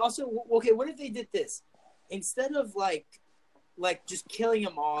 Okay, but also, what if they did this instead of just killing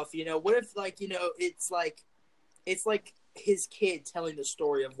him off? What if it's his kid telling the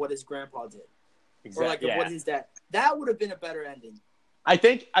story of what his grandpa did, exactly. Or of what his dad. That would have been a better ending. I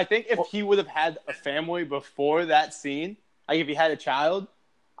think if he would have had a family before that scene. If he had a child,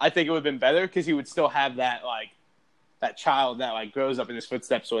 I think it would have been better because he would still have that that child that grows up in his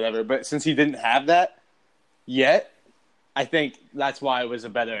footsteps or whatever. But since he didn't have that yet, I think that's why it was a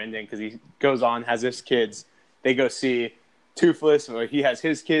better ending because he goes on, has his kids, they go see Toothless, or he has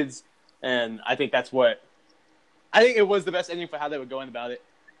his kids, and I think it was the best ending for how they were going about it.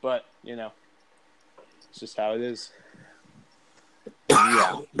 But it's just how it is.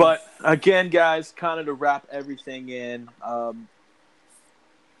 Yeah, but again, guys, kind of to wrap everything in,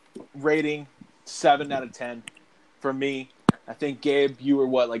 rating 7 out of 10 for me. I think Gabe, you were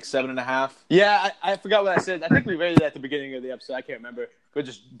 7.5. Yeah, I forgot what I said. I think we rated it at the beginning of the episode. I can't remember. We're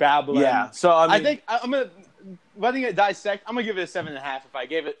just babbling. Yeah, so I think I'm gonna letting it dissect. I'm gonna give it a 7.5. If I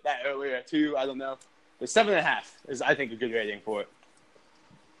gave it that earlier too, I don't know. But 7.5 is, I think, a good rating for it.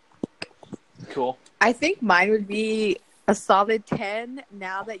 Cool. I think mine would be a solid 10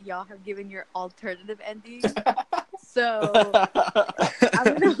 now that y'all have given your alternative ending. So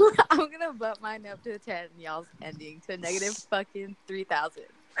I'm gonna bump mine up to a 10 and y'all's ending to a negative fucking 3,000.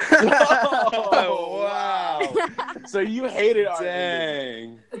 Oh, wow. So you hated our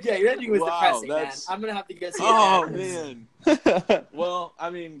ending. Dang. Yeah, your ending was depressing, man. I'm gonna have to guess. Man. Well,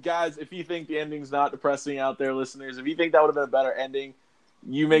 I mean, guys, if you think the ending's not depressing out there, listeners, if you think that would have been a better ending,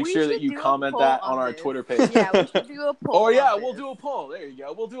 you make sure that you comment that on our Twitter page. Yeah, we should do a poll. We'll do a poll. There you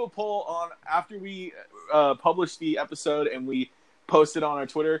go. We'll do a poll on after we publish the episode and we post it on our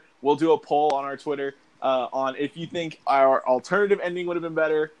Twitter. We'll do a poll on our Twitter on if you think our alternative ending would have been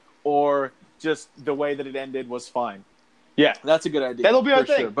better or just the way that it ended was fine. Yeah, That's a good idea. that'll be our for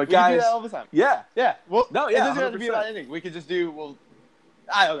thing. Sure. But we can guys, do that all the time. yeah, Yeah. Well, No, it yeah, doesn't have to be 100%. about ending. We could just do.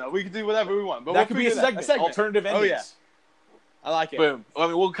 I don't know. We could do whatever we want. But that we'll could be a figure that- segment. Alternative endings. Oh yeah, I like it. Boom. I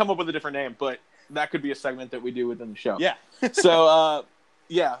mean, we'll come up with a different name, but that could be a segment that we do within the show. Yeah. So,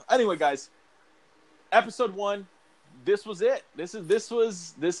 yeah. Anyway, guys, episode 1. This was it. This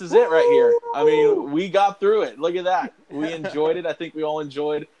is it right here. I mean, we got through it. Look at that. We enjoyed it. I think we all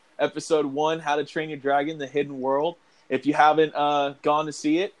enjoyed episode 1, How to Train Your Dragon: The Hidden World. If you haven't gone to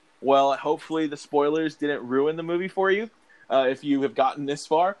see it, well, hopefully the spoilers didn't ruin the movie for you. If you have gotten this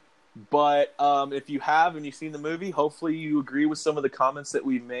far. But if you have and you've seen the movie, hopefully you agree with some of the comments that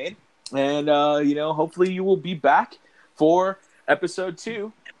we've made. And, hopefully you will be back for episode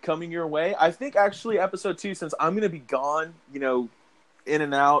 2 coming your way. I think actually episode 2, since I'm going to be gone, in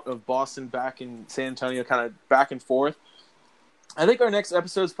and out of Boston, back in San Antonio, kind of back and forth. I think our next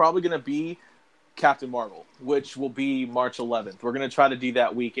episode is probably going to be Captain Marvel, which will be March 11th. We're going to try to do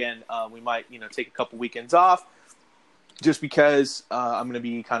that weekend. We might, take a couple weekends off just because I'm going to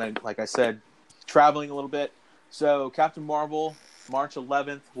be kind of, like I said, traveling a little bit. So Captain Marvel, March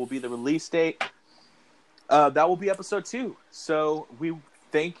 11th will be the release date. That will be episode 2. So we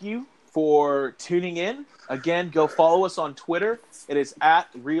thank you for tuning in. Again, go follow us on Twitter. It is at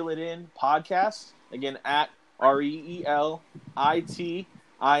Reel It In Podcast. Again, at REELITIN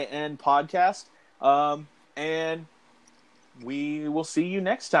Podcast. And we will see you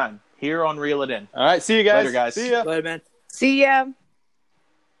next time here on Reel It In. All right. See you guys. Later, guys. See ya. Later, man. See ya.